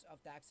practice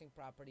of taxing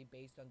property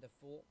based on the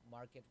full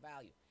market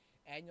value.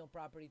 Annual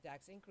property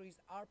tax increase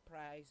are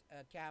price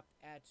capped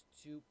at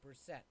 2%.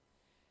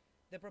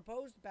 The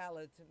proposed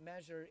ballot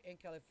measure in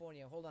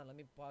California, hold on, let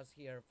me pause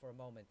here for a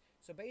moment.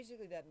 So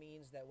basically, that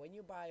means that when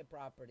you buy a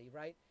property,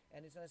 right,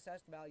 and it's an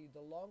assessed value,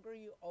 the longer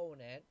you own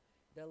it,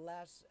 the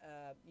less,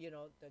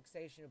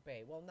 taxation you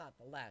pay. Well, not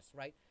the less,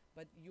 right?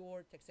 But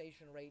your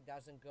taxation rate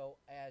doesn't go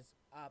as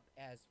up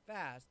as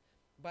fast.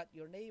 But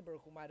your neighbor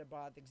who might have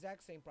bought the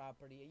exact same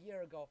property a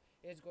year ago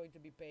is going to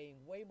be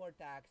paying way more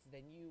tax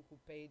than you who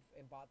paid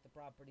and bought the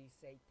property,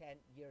 say, 10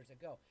 years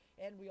ago.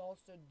 And we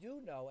also do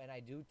know, and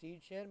I do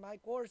teach in my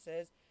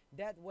courses,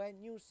 that when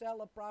you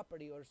sell a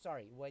property, or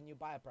sorry, when you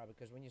buy a property,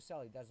 because when you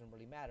sell it doesn't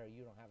really matter,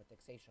 you don't have a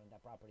taxation on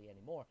that property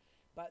anymore.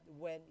 But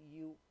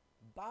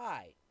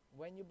buy,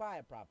 when you buy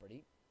a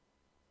property,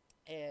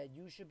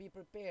 you should be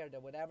prepared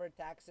that whatever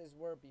taxes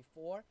were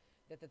before,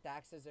 that the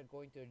taxes are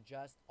going to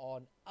adjust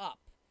on up.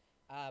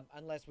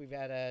 Unless we've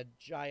had a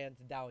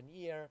giant down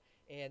year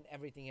and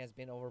everything has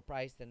been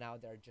overpriced and now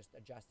they're just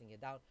adjusting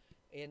it down.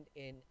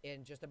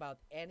 In just about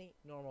any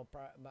normal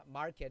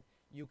market,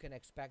 you can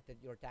expect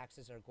that your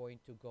taxes are going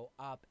to go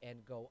up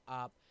and go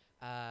up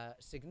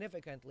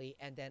significantly,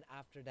 and then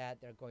after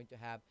that they're going to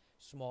have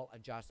small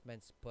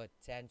adjustments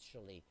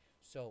potentially.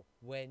 So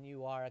when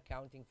you are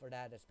accounting for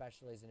that,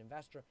 especially as an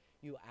investor,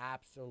 you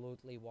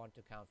absolutely want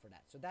to account for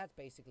that. So that's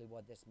basically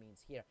what this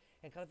means here.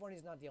 And California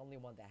is not the only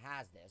one that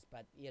has this,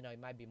 but it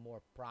might be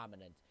more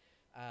prominent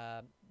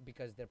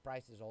because their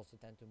prices also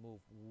tend to move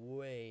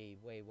way,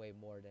 way, way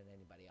more than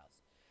anybody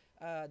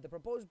else. The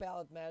proposed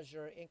ballot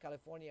measure in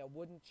California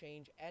wouldn't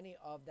change any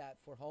of that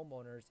for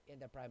homeowners in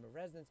their primary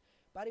residence,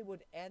 but it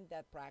would end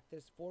that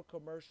practice for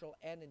commercial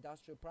and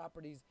industrial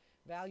properties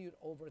valued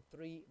over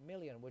 $3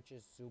 million, which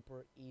is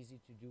super easy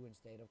to do in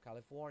state of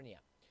California.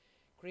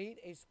 Create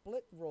a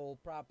split roll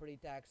property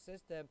tax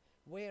system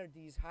where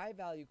these high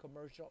value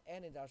commercial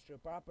and industrial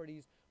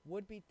properties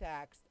would be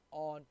taxed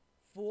on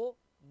full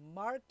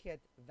market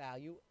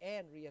value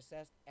and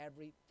reassessed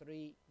every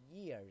 3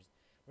 years.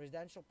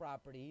 Residential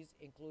properties,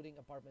 including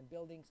apartment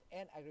buildings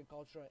and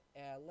agricultural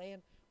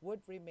land,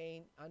 would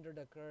remain under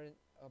the current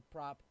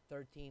Prop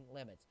 13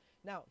 limits.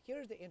 Now,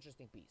 here's the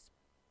interesting piece.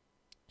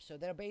 So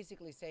they're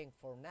basically saying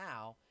for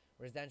now,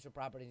 residential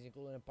properties,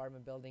 including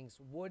apartment buildings,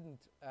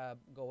 wouldn't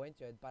go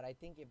into it. But I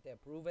think if they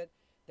approve it,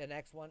 the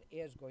next one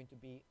is going to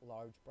be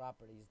large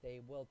properties.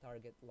 They will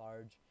target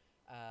large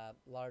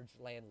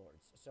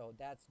landlords. So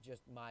that's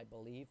just my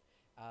belief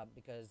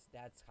because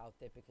that's how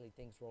typically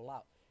things roll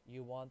out.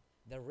 You want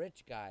the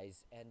rich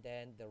guys, and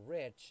then the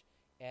rich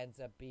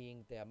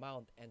the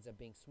amount ends up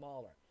being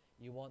smaller.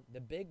 You want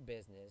the big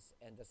business,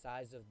 and the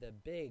size of the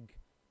big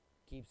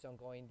keeps on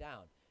going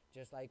down.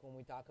 Just like when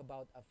we talk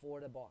about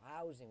affordable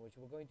housing, which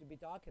we're going to be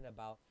talking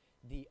about,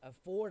 the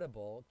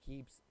affordable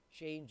keeps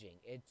changing.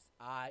 It's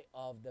eye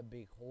of the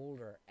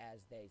beholder,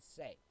 as they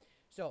say.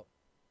 So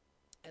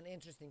an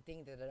interesting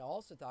thing that they're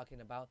also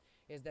talking about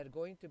is they're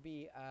going to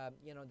be,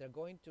 they're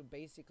going to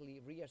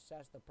basically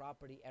reassess the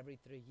property every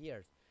 3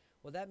 years.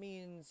 Well, that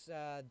means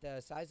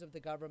the size of the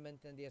government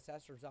and the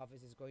assessor's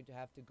office is going to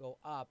have to go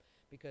up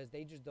because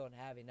they just don't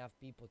have enough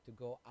people to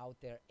go out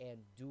there and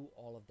do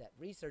all of that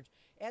research.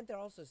 And they're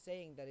also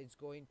saying that it's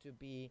going to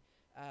be,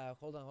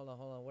 hold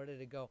on, where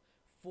did it go?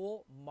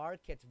 Full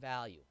market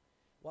value.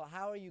 Well,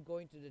 how are you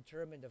going to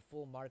determine the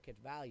full market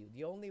value?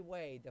 The only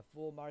way the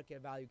full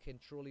market value can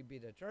truly be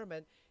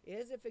determined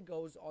is if it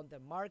goes on the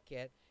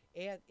market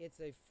and it's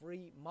a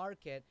free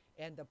market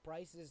and the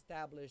price is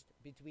established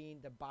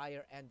between the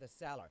buyer and the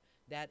seller.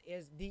 That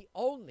is the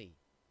only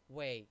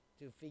way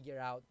to figure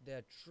out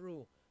the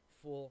true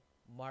full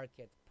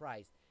market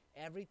price.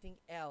 Everything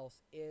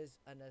else is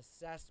an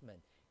assessment,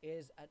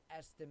 is an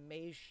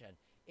estimation,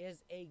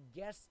 is a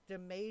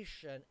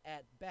guesstimation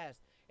at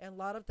best. And a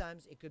lot of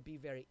times it could be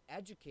very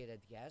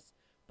educated guess,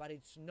 but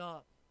it's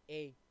not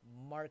a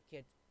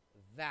market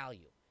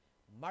value.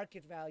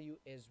 Market value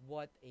is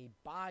what a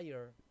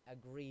buyer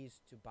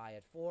agrees to buy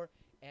it for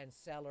and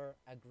seller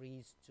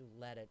agrees to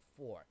let it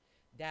for.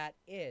 That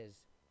is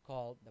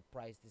called the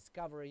price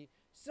discovery,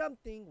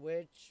 something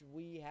which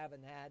we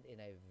haven't had in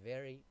a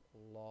very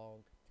long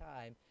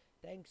time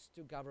thanks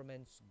to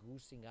governments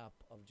goosing up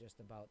of just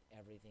about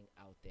everything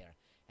out there.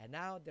 And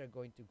now they're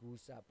going to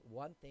goose up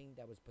one thing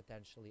that was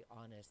potentially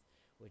honest,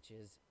 which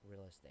is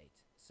real estate.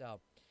 So,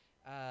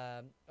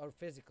 or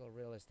physical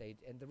real estate.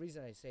 And the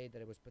reason I say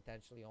that it was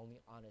potentially only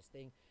honest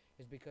thing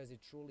is because it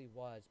truly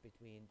was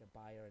between the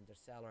buyer and the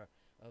seller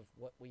of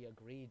what we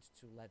agreed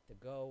to let the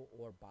go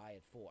or buy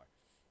it for.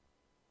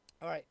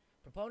 All right,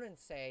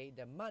 proponents say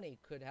the money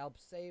could help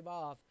stave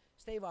off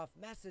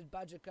massive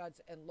budget cuts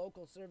and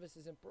local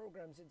services and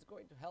programs. It's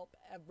going to help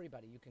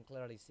everybody. You can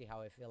clearly see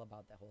how I feel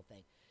about the whole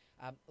thing.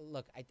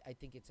 Look, I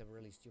think it's a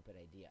really stupid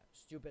idea.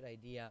 Stupid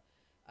idea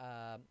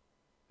um,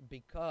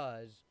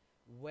 because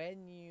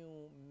when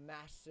you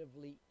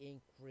massively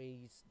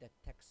increase the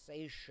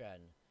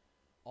taxation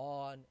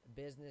on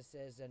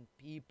businesses and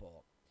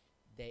people,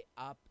 they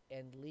up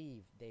and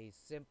leave. They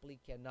simply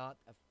cannot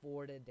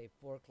afford it. They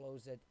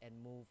foreclose it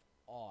and move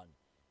on.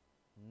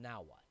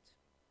 Now what?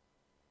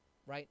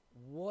 Right?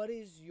 What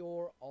is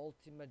your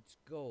ultimate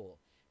goal?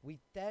 We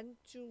tend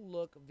to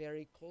look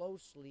very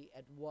closely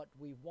at what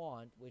we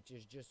want, which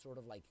is just sort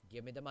of like,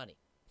 give me the money.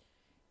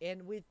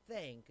 And we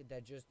think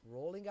that just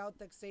rolling out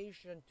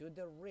taxation to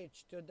the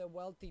rich, to the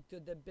wealthy, to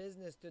the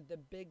business, to the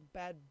big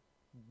bad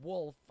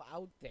wolf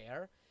out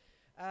there,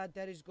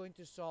 that is going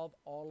to solve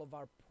all of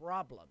our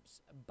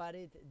problems. But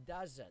it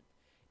doesn't.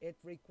 It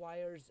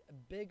requires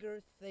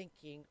bigger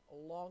thinking,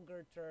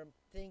 longer term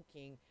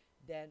thinking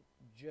than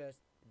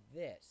just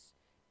this.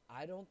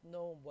 I don't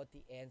know what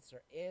the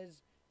answer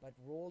is, but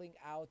rolling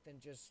out and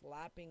just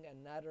slapping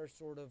another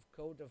sort of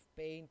coat of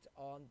paint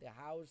on the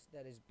house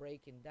that is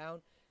breaking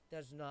down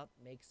does not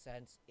make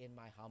sense in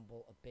my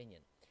humble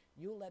opinion.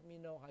 You let me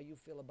know how you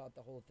feel about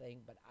the whole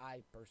thing, but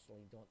I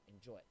personally don't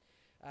enjoy it.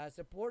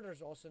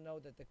 Supporters also know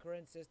that the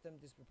current system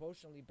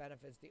disproportionately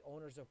benefits the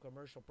owners of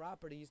commercial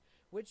properties,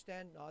 which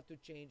tend not to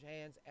change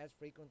hands as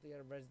frequently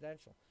as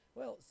residential.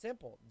 Well,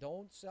 simple.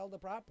 Don't sell the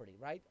property,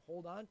 right?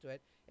 Hold on to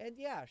it. And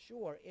yeah,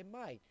 sure, it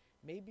might.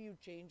 Maybe you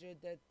change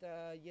it that,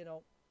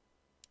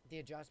 the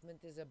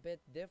adjustment is a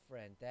bit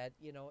different, that,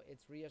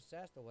 it's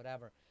reassessed or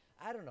whatever.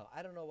 I don't know.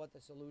 I don't know what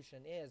the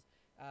solution is,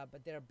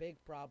 but there are big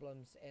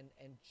problems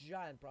and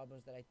giant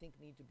problems that I think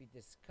need to be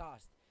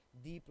discussed,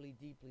 deeply,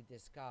 deeply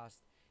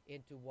discussed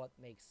into what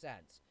makes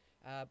sense.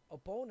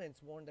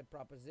 Opponents warn that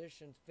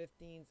Proposition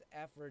 15's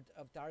effort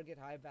of target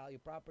high value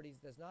properties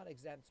does not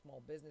exempt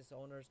small business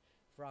owners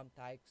from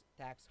tax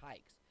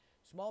hikes.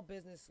 Small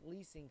business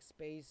leasing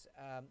space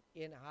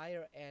in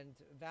higher end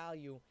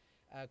value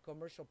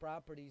commercial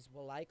properties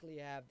will likely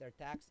have their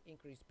tax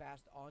increase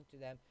passed on to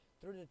them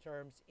through the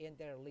terms in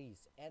their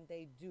lease. And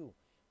they do.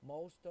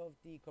 Most of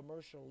the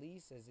commercial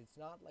leases, it's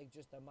not like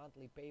just a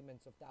monthly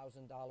payments of $1,000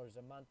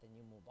 a month and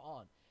you move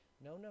on.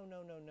 No, no,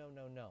 no, no, no,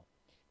 no, no.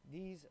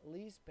 These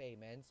lease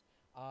payments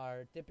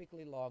are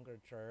typically longer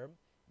term.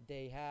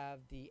 They have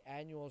the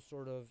annual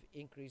sort of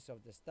increase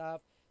of the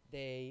stuff.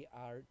 They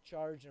are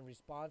charged and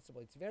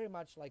responsible. It's very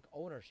much like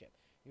ownership.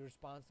 You're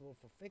responsible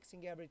for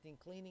fixing everything,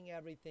 cleaning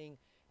everything,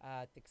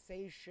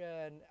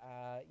 taxation,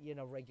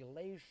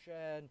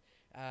 regulation,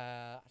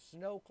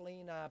 snow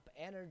cleanup,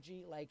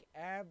 energy, like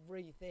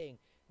everything.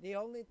 The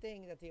only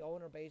thing that the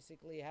owner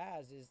basically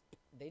has is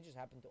they just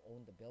happen to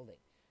own the building.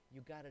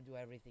 You got to do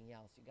everything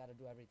else. You got to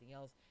do everything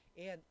else.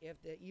 And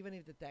even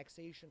if the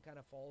taxation kind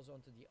of falls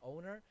onto the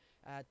owner,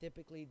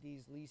 typically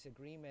these lease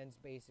agreements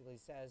basically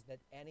says that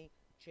any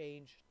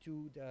change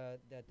to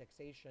the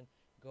taxation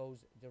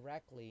goes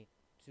directly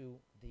to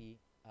the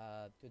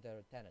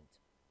tenant.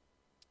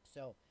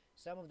 So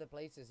some of the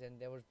places, and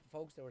there were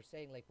folks that were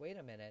saying like, wait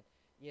a minute,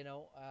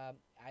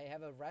 I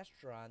have a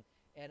restaurant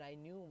and I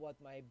knew what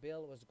my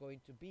bill was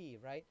going to be,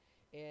 right?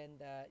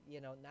 And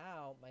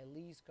now my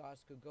lease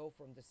cost could go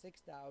from the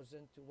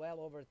 6,000 to well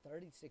over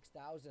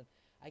 36,000.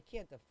 I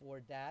can't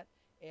afford that,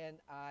 and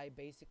I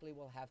basically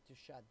will have to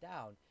shut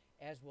down,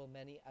 as will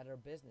many other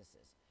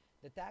businesses.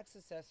 The tax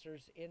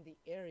assessors in the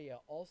area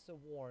also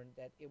warned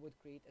that it would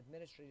create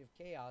administrative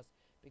chaos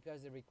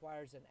because it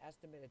requires an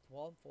estimated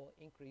 12-fold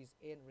increase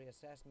in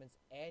reassessments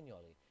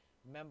annually.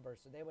 Remember,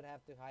 so they would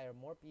have to hire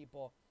more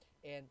people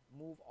and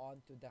move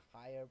on to the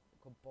higher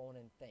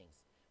component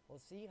things. We'll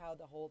see how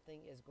the whole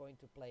thing is going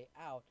to play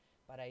out,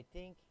 but I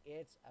think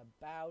it's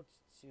about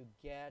to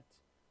get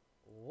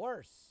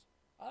worse.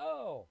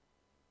 Oh,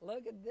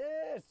 look at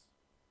this.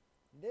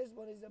 This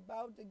one is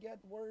about to get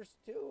worse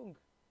too.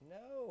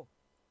 No,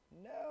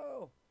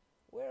 no.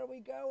 Where are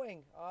we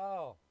going?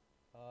 Oh,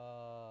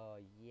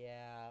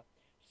 yeah.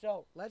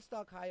 So let's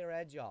talk higher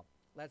ed, y'all.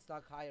 Let's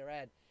talk higher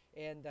ed.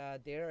 And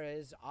there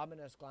is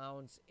ominous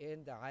clowns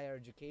in the higher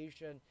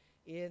education,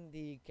 in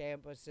the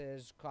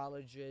campuses,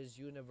 colleges,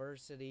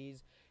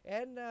 universities,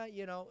 and,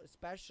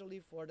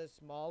 especially for the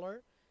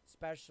smaller,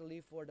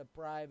 especially for the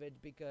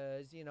private,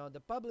 because,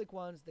 the public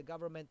ones, the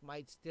government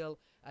might still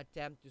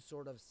attempt to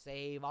sort of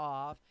save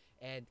off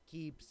and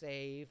keep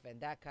safe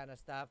and that kind of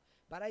stuff.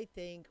 But I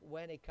think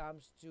when it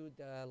comes to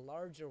the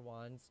larger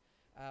ones,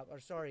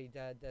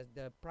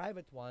 the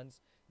private ones,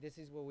 this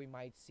is where we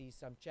might see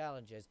some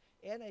challenges.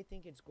 and I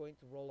think it's going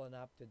to roll on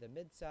up to the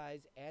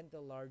mid-size and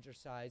the larger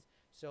size.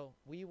 So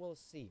we will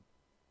see.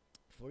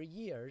 For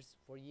years,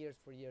 for years,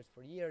 for years,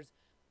 for years,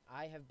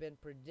 I have been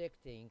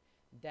predicting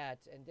that,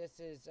 and this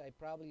is, I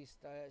probably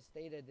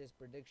stated this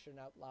prediction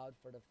out loud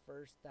for the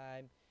first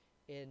time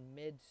in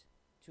mid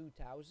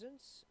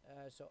 2000s,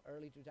 so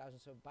early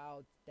 2000s, so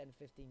about 10,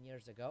 15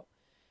 years ago.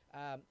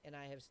 And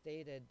I have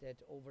stated that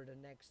over the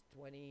next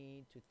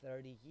 20 to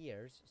 30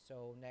 years,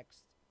 so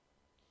next,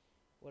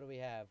 what do we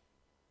have?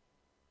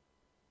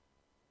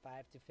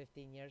 5 to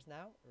 15 years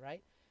now,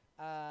 right?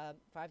 5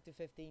 to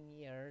 15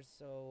 years.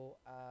 So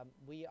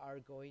we are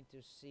going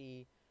to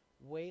see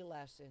way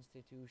less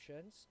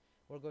institutions.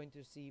 We're going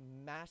to see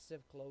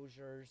massive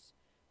closures,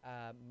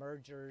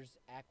 mergers,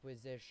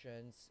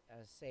 acquisitions,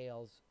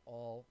 sales,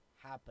 all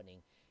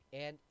happening.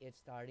 And it's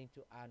starting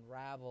to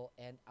unravel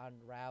and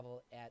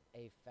unravel at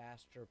a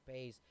faster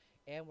pace.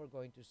 And we're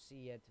going to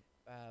see it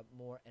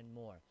more and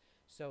more.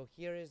 So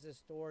here is a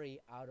story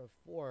out of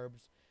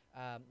Forbes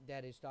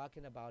that is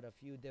talking about a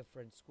few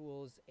different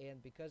schools.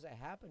 And because I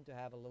happen to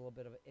have a little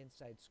bit of an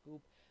inside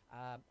scoop,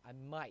 I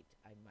might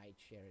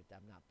share it.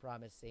 I'm not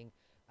promising.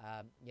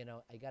 I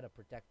got to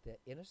protect the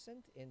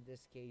innocent, in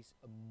this case,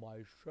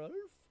 myself.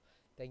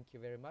 Thank you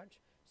very much.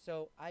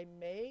 So I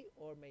may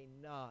or may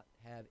not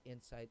have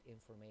inside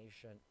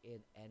information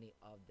in any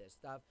of this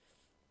stuff.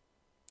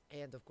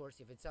 And of course,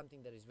 if it's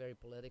something that is very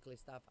politically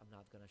stuff, I'm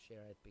not gonna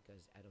share it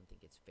because I don't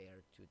think it's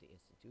fair to the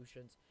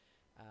institutions.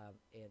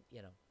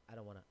 And I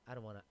don't wanna. I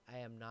don't wanna. I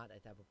am not a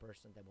type of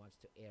person that wants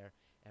to air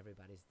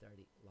everybody's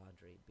dirty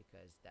laundry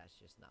because that's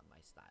just not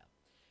my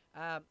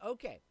style.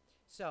 Okay,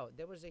 so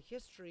there was a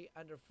history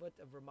underfoot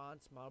of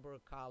Vermont's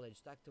Marlborough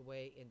College, tucked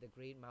away in the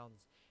Green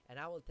Mountains. And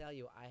I will tell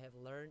you, I have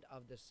learned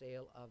of the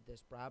sale of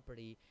this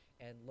property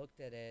and looked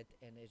at it,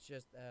 and it's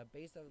just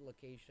based on the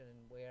location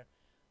and where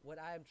what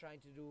I am trying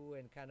to do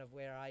and kind of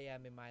where I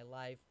am in my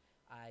life.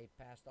 I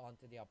passed on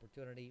to the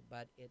opportunity,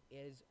 but it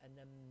is an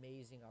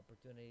amazing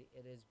opportunity.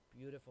 It is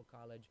beautiful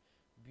college,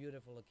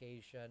 beautiful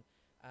location.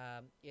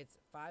 It's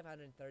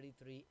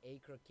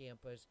 533-acre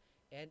campus,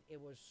 and it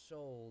was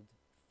sold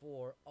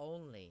for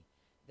only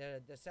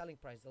the selling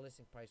price. The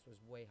listing price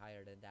was way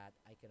higher than that.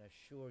 I can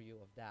assure you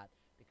of that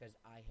because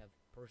I have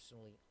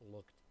personally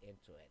looked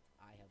into it.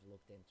 I have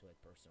looked into it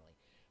personally.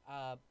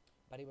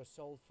 But it was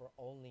sold for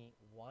only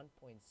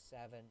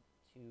 $1.725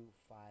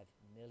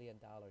 million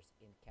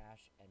in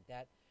cash and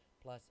debt,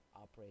 plus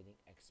operating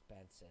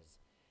expenses,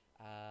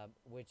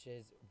 which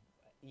is,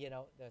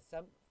 the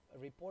some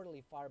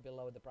reportedly far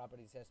below the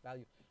property's assessed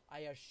value. I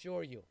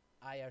assure you,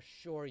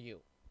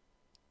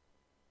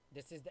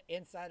 this is the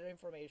insider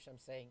information I'm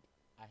saying.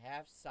 I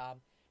have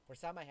some, for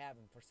some I have,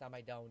 and for some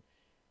I don't.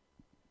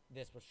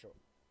 This was true.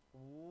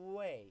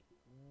 Way,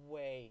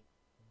 way,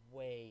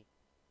 way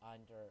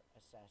under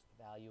assessed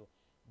value.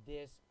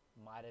 This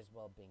might as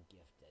well been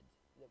gifted.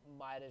 It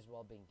might as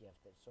well been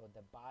gifted. So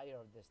the buyer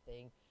of this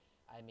thing,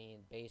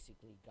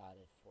 basically got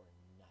it for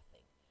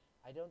nothing.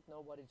 I don't know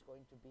what it's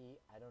going to be.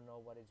 I don't know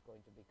what it's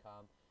going to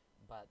become,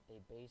 but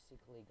they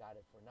basically got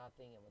it for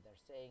nothing. And what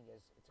they're saying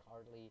is it's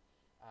hardly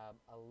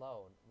a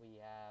loan. We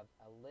have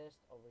a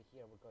list over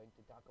here. We're going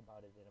to talk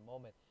about it in a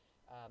moment.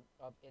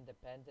 Of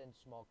independent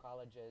small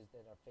colleges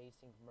that are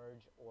facing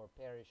merge or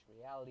perish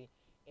reality,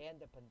 and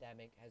the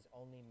pandemic has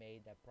only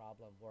made that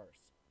problem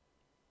worse.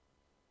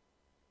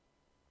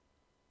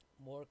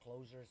 More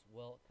closures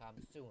will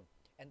come soon.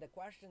 And the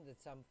question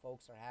that some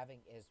folks are having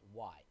is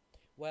why?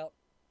 Well,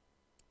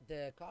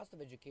 the cost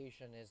of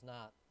education is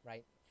not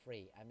right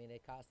free.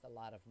 It costs a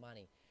lot of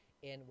money.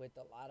 And with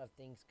a lot of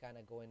things kind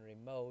of going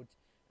remote,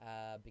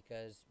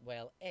 because,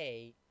 well,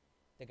 A,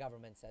 the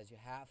government says you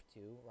have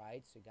to,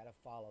 right? So you got to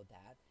follow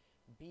that.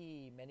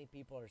 B, many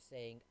people are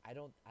saying, I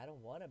don't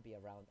want to be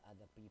around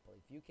other people.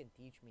 If you can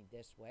teach me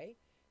this way,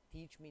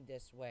 teach me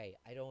this way.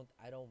 I don't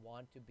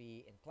want to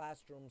be in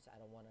classrooms. I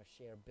don't want to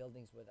share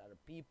buildings with other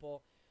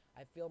people.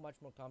 I feel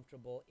much more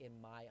comfortable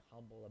in my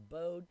humble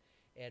abode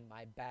and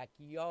my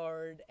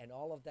backyard and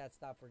all of that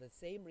stuff. For the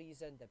same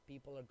reason that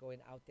people are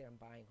going out there and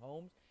buying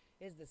homes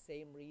is the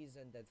same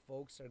reason that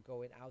folks are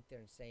going out there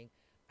and saying,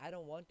 I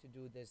don't want to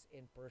do this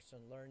in-person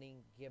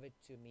learning. Give it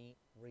to me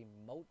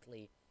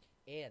remotely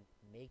and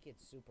make it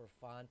super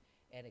fun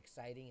and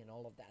exciting and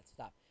all of that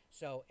stuff.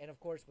 So, and of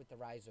course, with the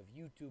rise of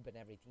YouTube and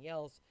everything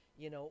else,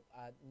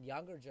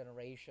 younger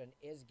generation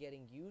is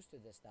getting used to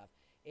this stuff.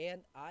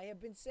 And I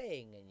have been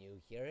saying, and you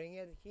hearing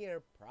it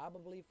here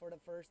probably for the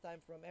first time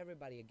from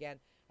everybody again,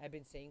 I've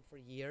been saying for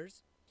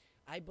years,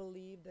 I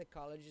believe that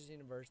colleges and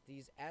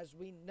universities as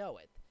we know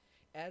it,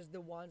 as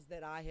the ones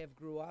that I have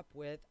grew up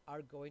with,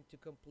 are going to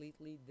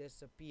completely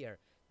disappear.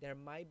 There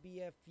might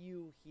be a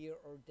few here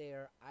or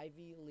there,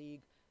 Ivy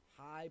League,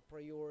 high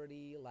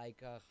priority,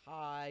 like a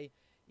high,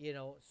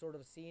 sort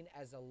of seen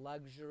as a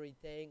luxury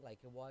thing, like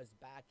it was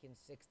back in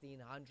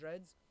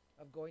 1600s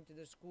of going to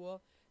the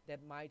school,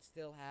 that might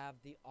still have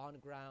the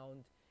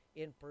on-ground,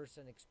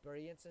 in-person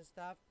experience and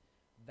stuff.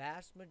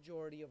 Vast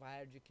majority of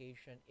higher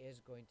education is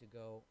going to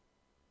go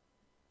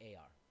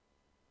AR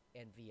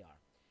and VR.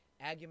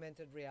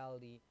 Augmented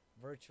reality,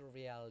 virtual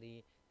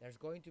reality. There's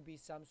going to be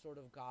some sort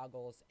of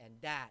goggles, and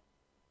that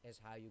is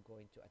how you're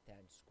going to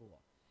attend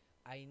school.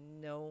 I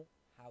know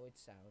how it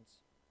sounds.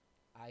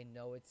 I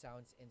know it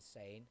sounds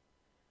insane,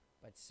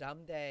 but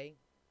someday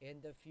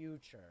in the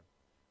future,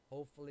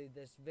 hopefully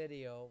this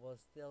video will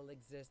still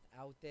exist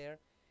out there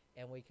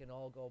and we can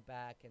all go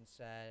back and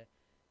say,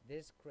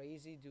 this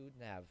crazy dude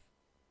Nev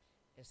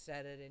has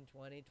said it in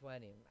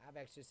 2020. I've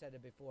actually said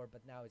it before,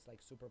 but now it's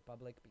like super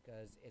public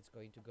because it's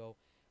going to go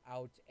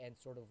out and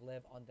sort of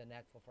live on the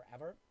net for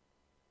forever.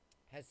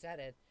 Has said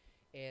it,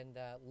 and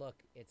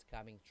look, it's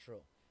coming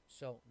true.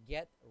 So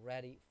get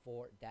ready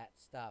for that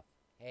stuff.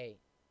 Hey,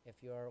 if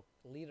you're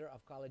a leader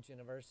of college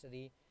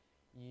university,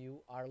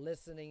 you are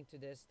listening to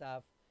this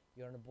stuff,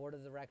 you're on the board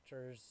of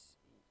directors,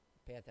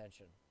 pay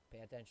attention. Pay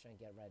attention and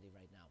get ready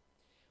right now.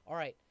 All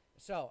right.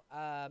 So,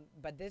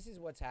 but this is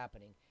what's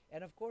happening.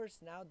 And of course,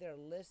 now they're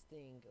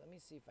listing. Let me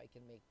see if I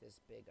can make this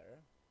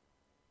bigger.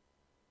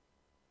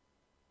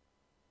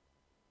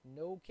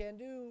 No can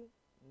do.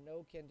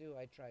 No can do.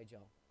 I tried,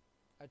 y'all.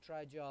 I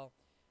tried, y'all.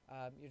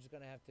 You're just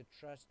going to have to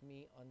trust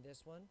me on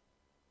this one.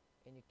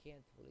 And you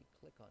can't really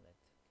click on it.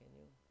 Can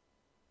you?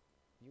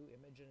 View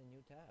image in a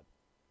new tab.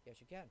 Yes,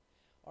 you can.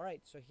 All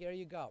right. So here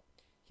you go.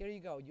 Here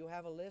you go. You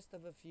have a list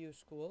of a few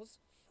schools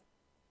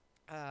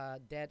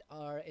that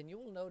are, and you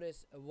will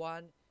notice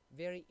one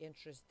very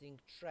interesting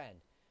trend.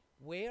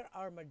 Where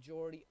are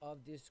majority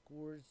of these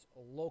schools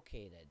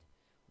located?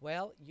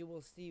 Well, you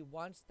will see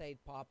one state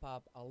pop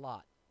up a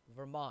lot,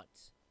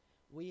 Vermont.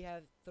 We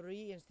have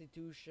 3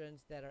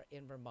 institutions that are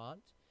in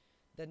Vermont.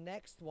 The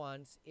next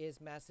ones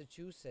is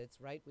Massachusetts,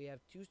 right? We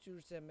have 2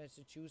 students in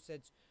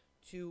Massachusetts,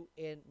 2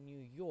 in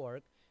New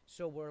York.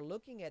 So we're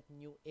looking at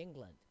New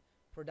England.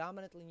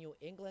 Predominantly New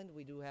England.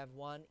 We do have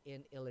one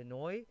in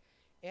Illinois.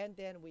 And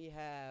then we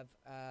have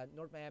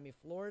North Miami,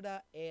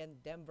 Florida,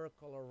 and Denver,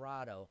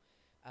 Colorado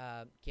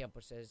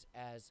campuses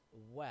as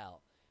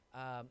well.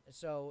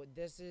 So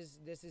this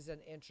is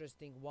an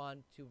interesting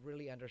one to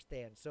really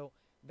understand. So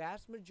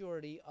vast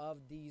majority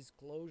of these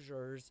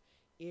closures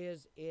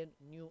is in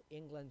New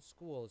England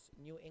schools.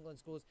 New England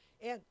schools.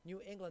 And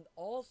New England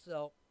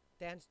also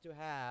tends to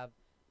have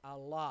a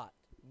lot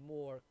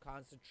more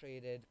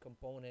concentrated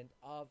component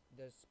of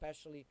the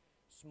especially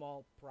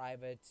small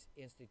private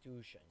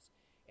institutions.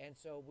 And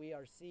so we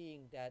are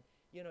seeing that,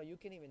 you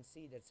can even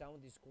see that some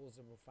of these schools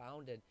that were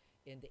founded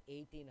in the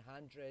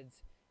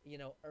 1800s,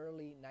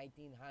 early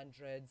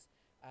 1900s.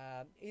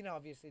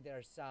 Obviously there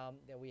are some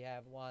that we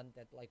have one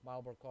that like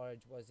Marlborough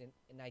College was in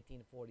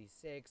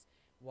 1946.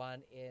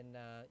 One in,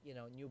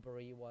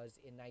 Newbury was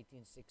in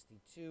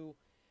 1962.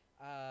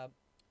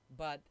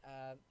 But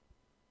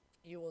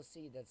you will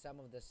see that some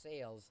of the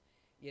sales,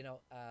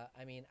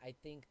 I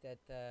think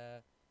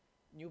that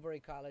Newbury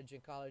College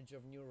and College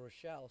of New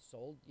Rochelle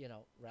sold,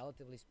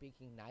 relatively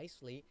speaking,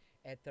 nicely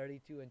at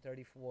 32 and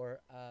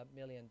 34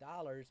 million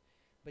dollars.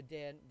 But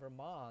then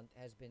Vermont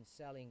has been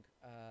selling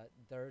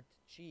dirt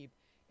cheap,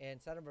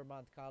 and Southern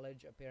Vermont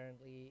College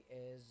apparently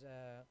is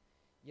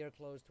year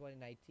close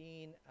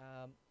 2019.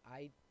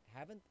 I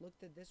haven't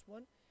looked at this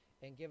one,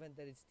 and given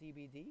that it's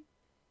TBD,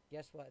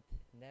 guess what?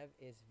 Nev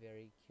is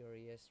very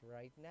curious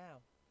right now.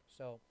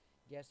 So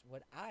guess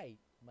what I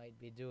might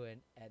be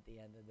doing at the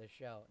end of the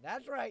show?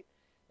 That's right.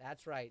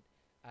 That's right.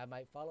 I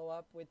might follow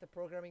up with the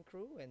programming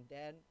crew and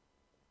then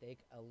take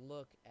a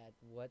look at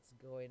what's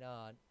going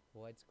on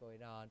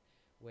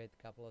with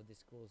a couple of the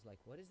schools. Like,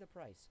 what is the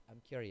price?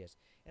 I'm curious.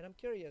 And I'm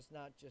curious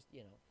not just,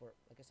 for,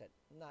 like I said,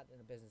 I'm not in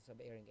the business of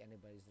airing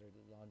anybody's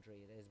dirty laundry.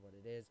 It is what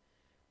it is.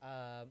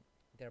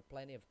 There are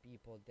plenty of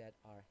people that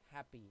are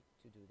happy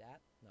to do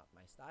that. Not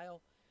my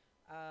style.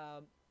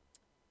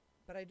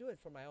 But I do it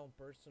for my own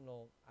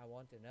personal, I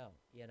want to know,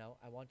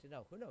 I want to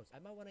know. Who knows? I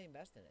might want to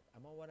invest in it. I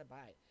might want to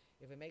buy it.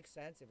 If it makes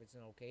sense, if it's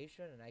an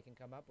location and I can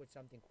come up with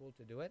something cool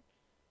to do it,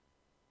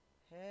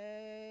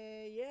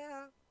 hey,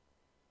 yeah.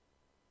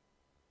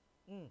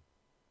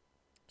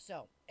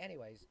 So,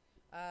 anyways,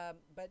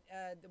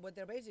 what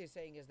they're basically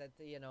saying is that,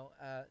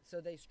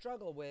 so they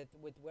struggle with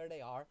where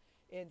they are.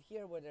 And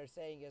here what they're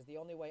saying is the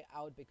only way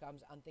out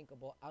becomes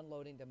unthinkable,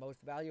 unloading the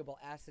most valuable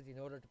asset in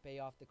order to pay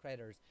off the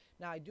creditors.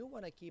 Now, I do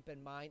want to keep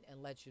in mind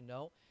and let you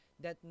know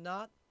that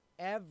not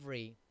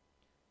every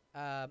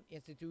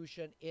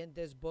institution in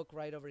this book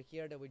right over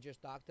here that we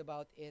just talked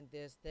about in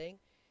this thing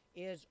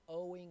is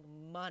owing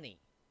money,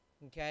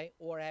 okay,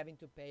 or having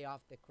to pay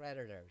off the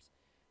creditors.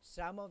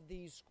 Some of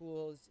these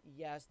schools,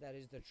 yes, that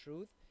is the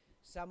truth.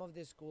 Some of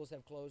these schools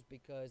have closed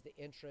because the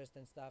interest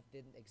and stuff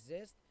didn't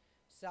exist.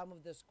 Some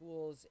of the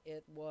schools,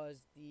 it was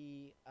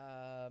the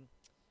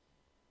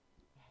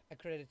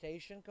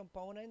accreditation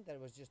component that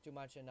was just too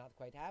much and not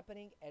quite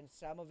happening. And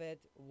some of it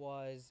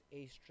was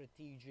a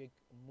strategic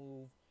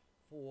move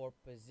for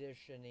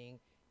positioning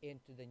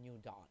into the new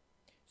dawn.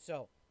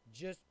 So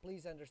just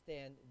please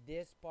understand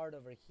this part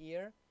over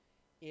here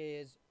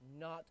is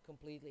not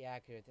completely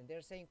accurate. And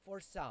they're saying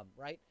for some,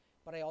 right?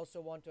 But I also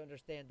want to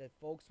understand that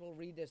folks will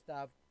read this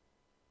stuff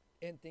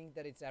and think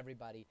that it's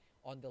everybody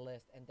on the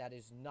list. And that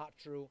is not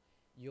true.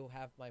 You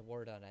have my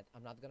word on it.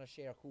 I'm not going to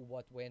share who,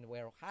 what, when,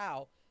 where,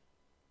 how.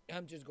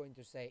 I'm just going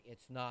to say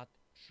it's not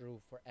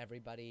true for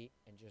everybody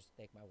and just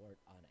take my word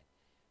on it.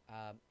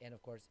 And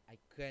of course, I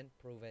can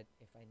prove it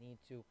if I need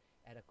to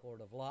at a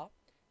court of law.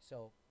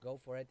 So go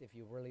for it if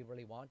you really,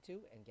 really want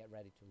to, and get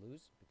ready to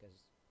lose,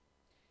 because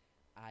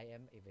I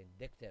am a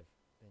vindictive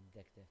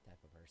type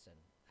of person.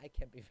 I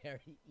can be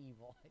very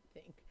evil, I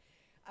think.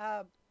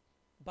 Um,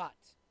 but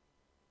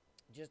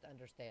just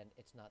understand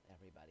it's not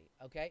everybody,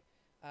 okay?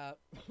 Uh,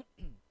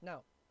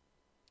 now,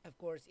 of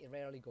course, it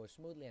rarely goes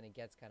smoothly and it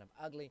gets kind of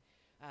ugly.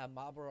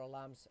 Marlboro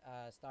alums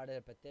started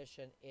a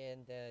petition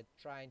in the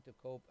trying to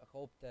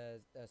hope to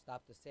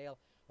stop the sale.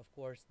 Of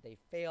course, they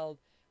failed.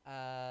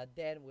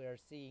 Then we're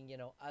seeing,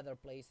 other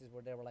places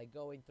where they were like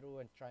going through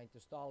and trying to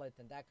stall it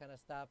and that kind of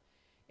stuff,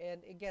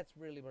 and it gets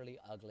really, really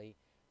ugly.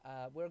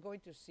 We're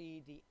going to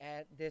see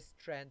this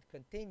trend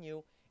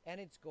continue, and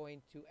it's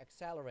going to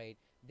accelerate.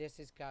 This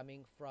is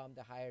coming from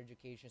the higher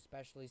education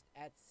specialist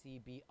at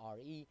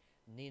CBRE,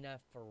 Nina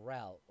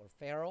Farrell.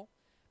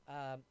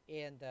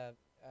 And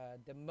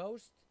the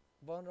most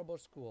vulnerable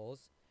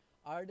schools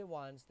are the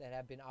ones that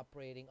have been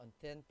operating on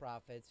thin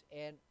profits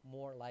and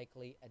more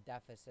likely a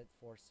deficit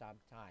for some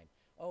time.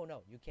 Oh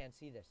no, you can't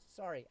see this.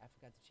 Sorry, I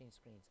forgot to change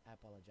screens. I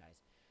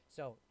apologize.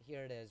 So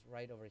here it is,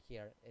 right over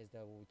here is the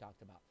what we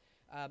talked about.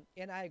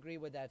 And I agree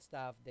with that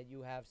stuff, that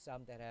you have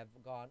some that have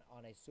gone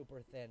on a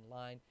super thin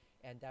line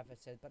and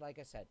deficit. But like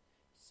I said,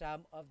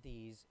 some of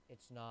these,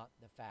 it's not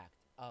the fact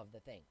of the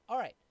thing. All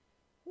right.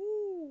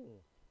 Woo!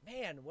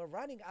 Man, we're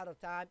running out of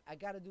time. I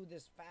got to do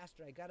this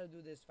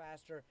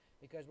faster.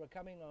 Because we're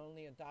coming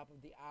only on top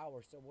of the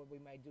hour. So what we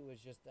might do is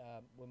just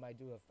we might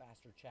do a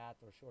faster chat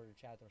or shorter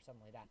chat or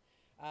something like that.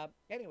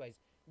 Anyways,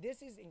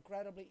 this is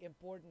incredibly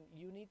important.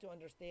 You need to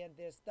understand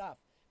this stuff,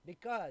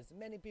 because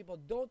many people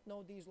don't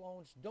know these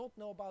loans, don't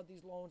know about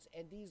these loans,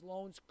 and these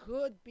loans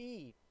could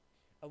be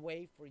a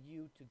way for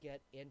you to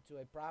get into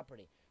a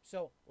property.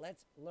 So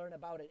let's learn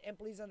about it. And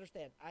please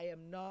understand, I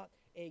am not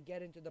a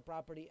get into the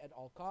property at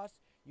all costs.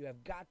 You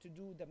have got to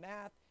do the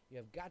math. You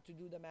have got to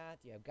do the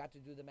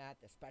math,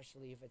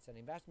 especially if it's an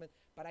investment.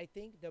 But I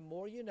think the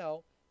more you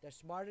know, the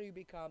smarter you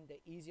become,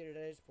 the easier it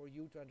is for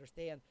you to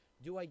understand,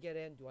 do I get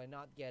in, do I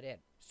not get in?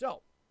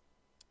 So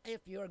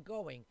if you're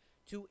going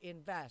to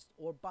invest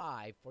or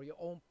buy for your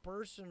own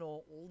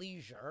personal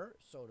leisure,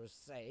 so to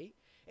say,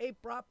 a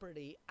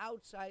property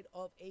outside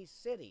of a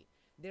city,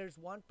 there's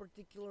one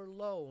particular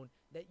loan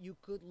that you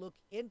could look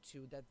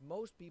into that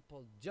most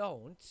people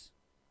don't,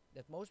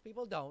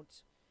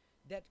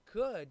 that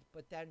could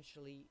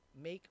potentially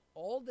make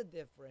all the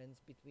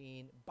difference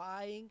between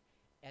buying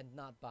and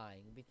not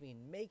buying,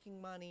 between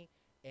making money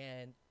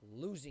and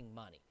losing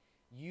money.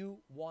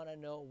 You want to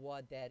know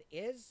what that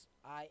is?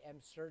 I am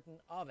certain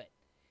of it.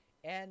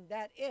 And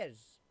that is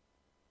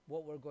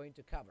what we're going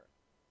to cover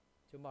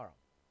tomorrow,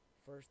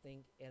 first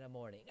thing in the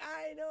morning.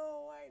 I know.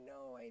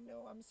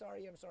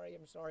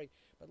 I'm sorry.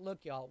 But look,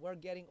 y'all, we're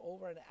getting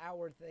over an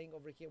hour thing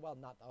over here. Well,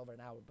 not over an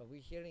hour, but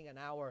we're hitting an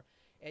hour.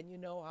 And you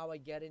know how I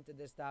get into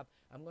this stuff.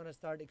 I'm going to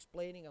start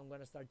explaining. I'm going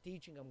to start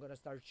teaching. I'm going to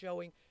start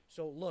showing.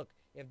 So look,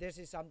 if this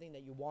is something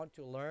that you want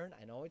to learn,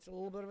 I know it's a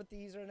little bit of a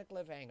teaser and a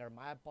cliffhanger.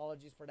 My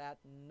apologies for that.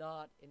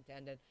 Not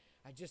intended.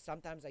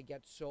 Sometimes I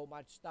get so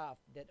much stuff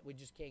that we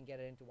just can't get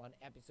it into one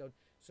episode.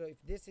 So if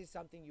this is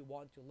something you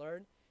want to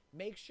learn,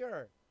 make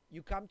sure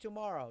you come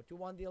tomorrow to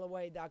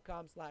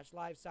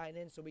onedealaway.com/live, sign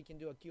in so we can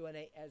do a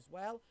Q&A as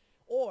well.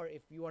 Or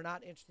if you are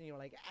not interested, you're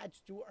like,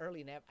 it's too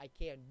early, Nev, I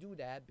can't do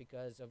that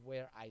because of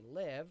where I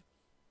live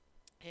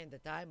and the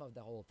time of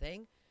the whole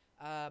thing.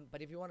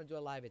 But if you want to do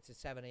it live, it's at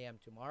 7 a.m.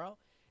 tomorrow.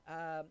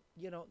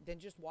 Then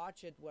just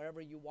watch it wherever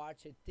you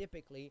watch it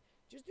typically.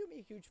 Just do me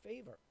a huge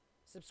favor.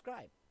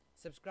 Subscribe,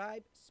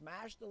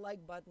 smash the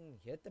like button,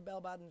 hit the bell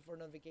button for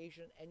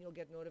notification, and you'll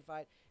get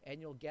notified,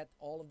 and you'll get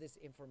all of this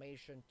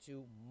information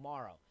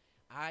tomorrow.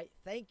 I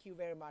thank you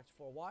very much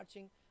for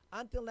watching.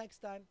 Until next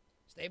time,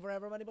 stay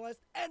forever money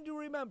blessed, and do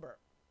remember,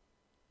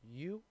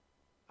 you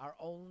are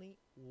only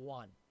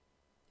one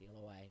deal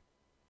away.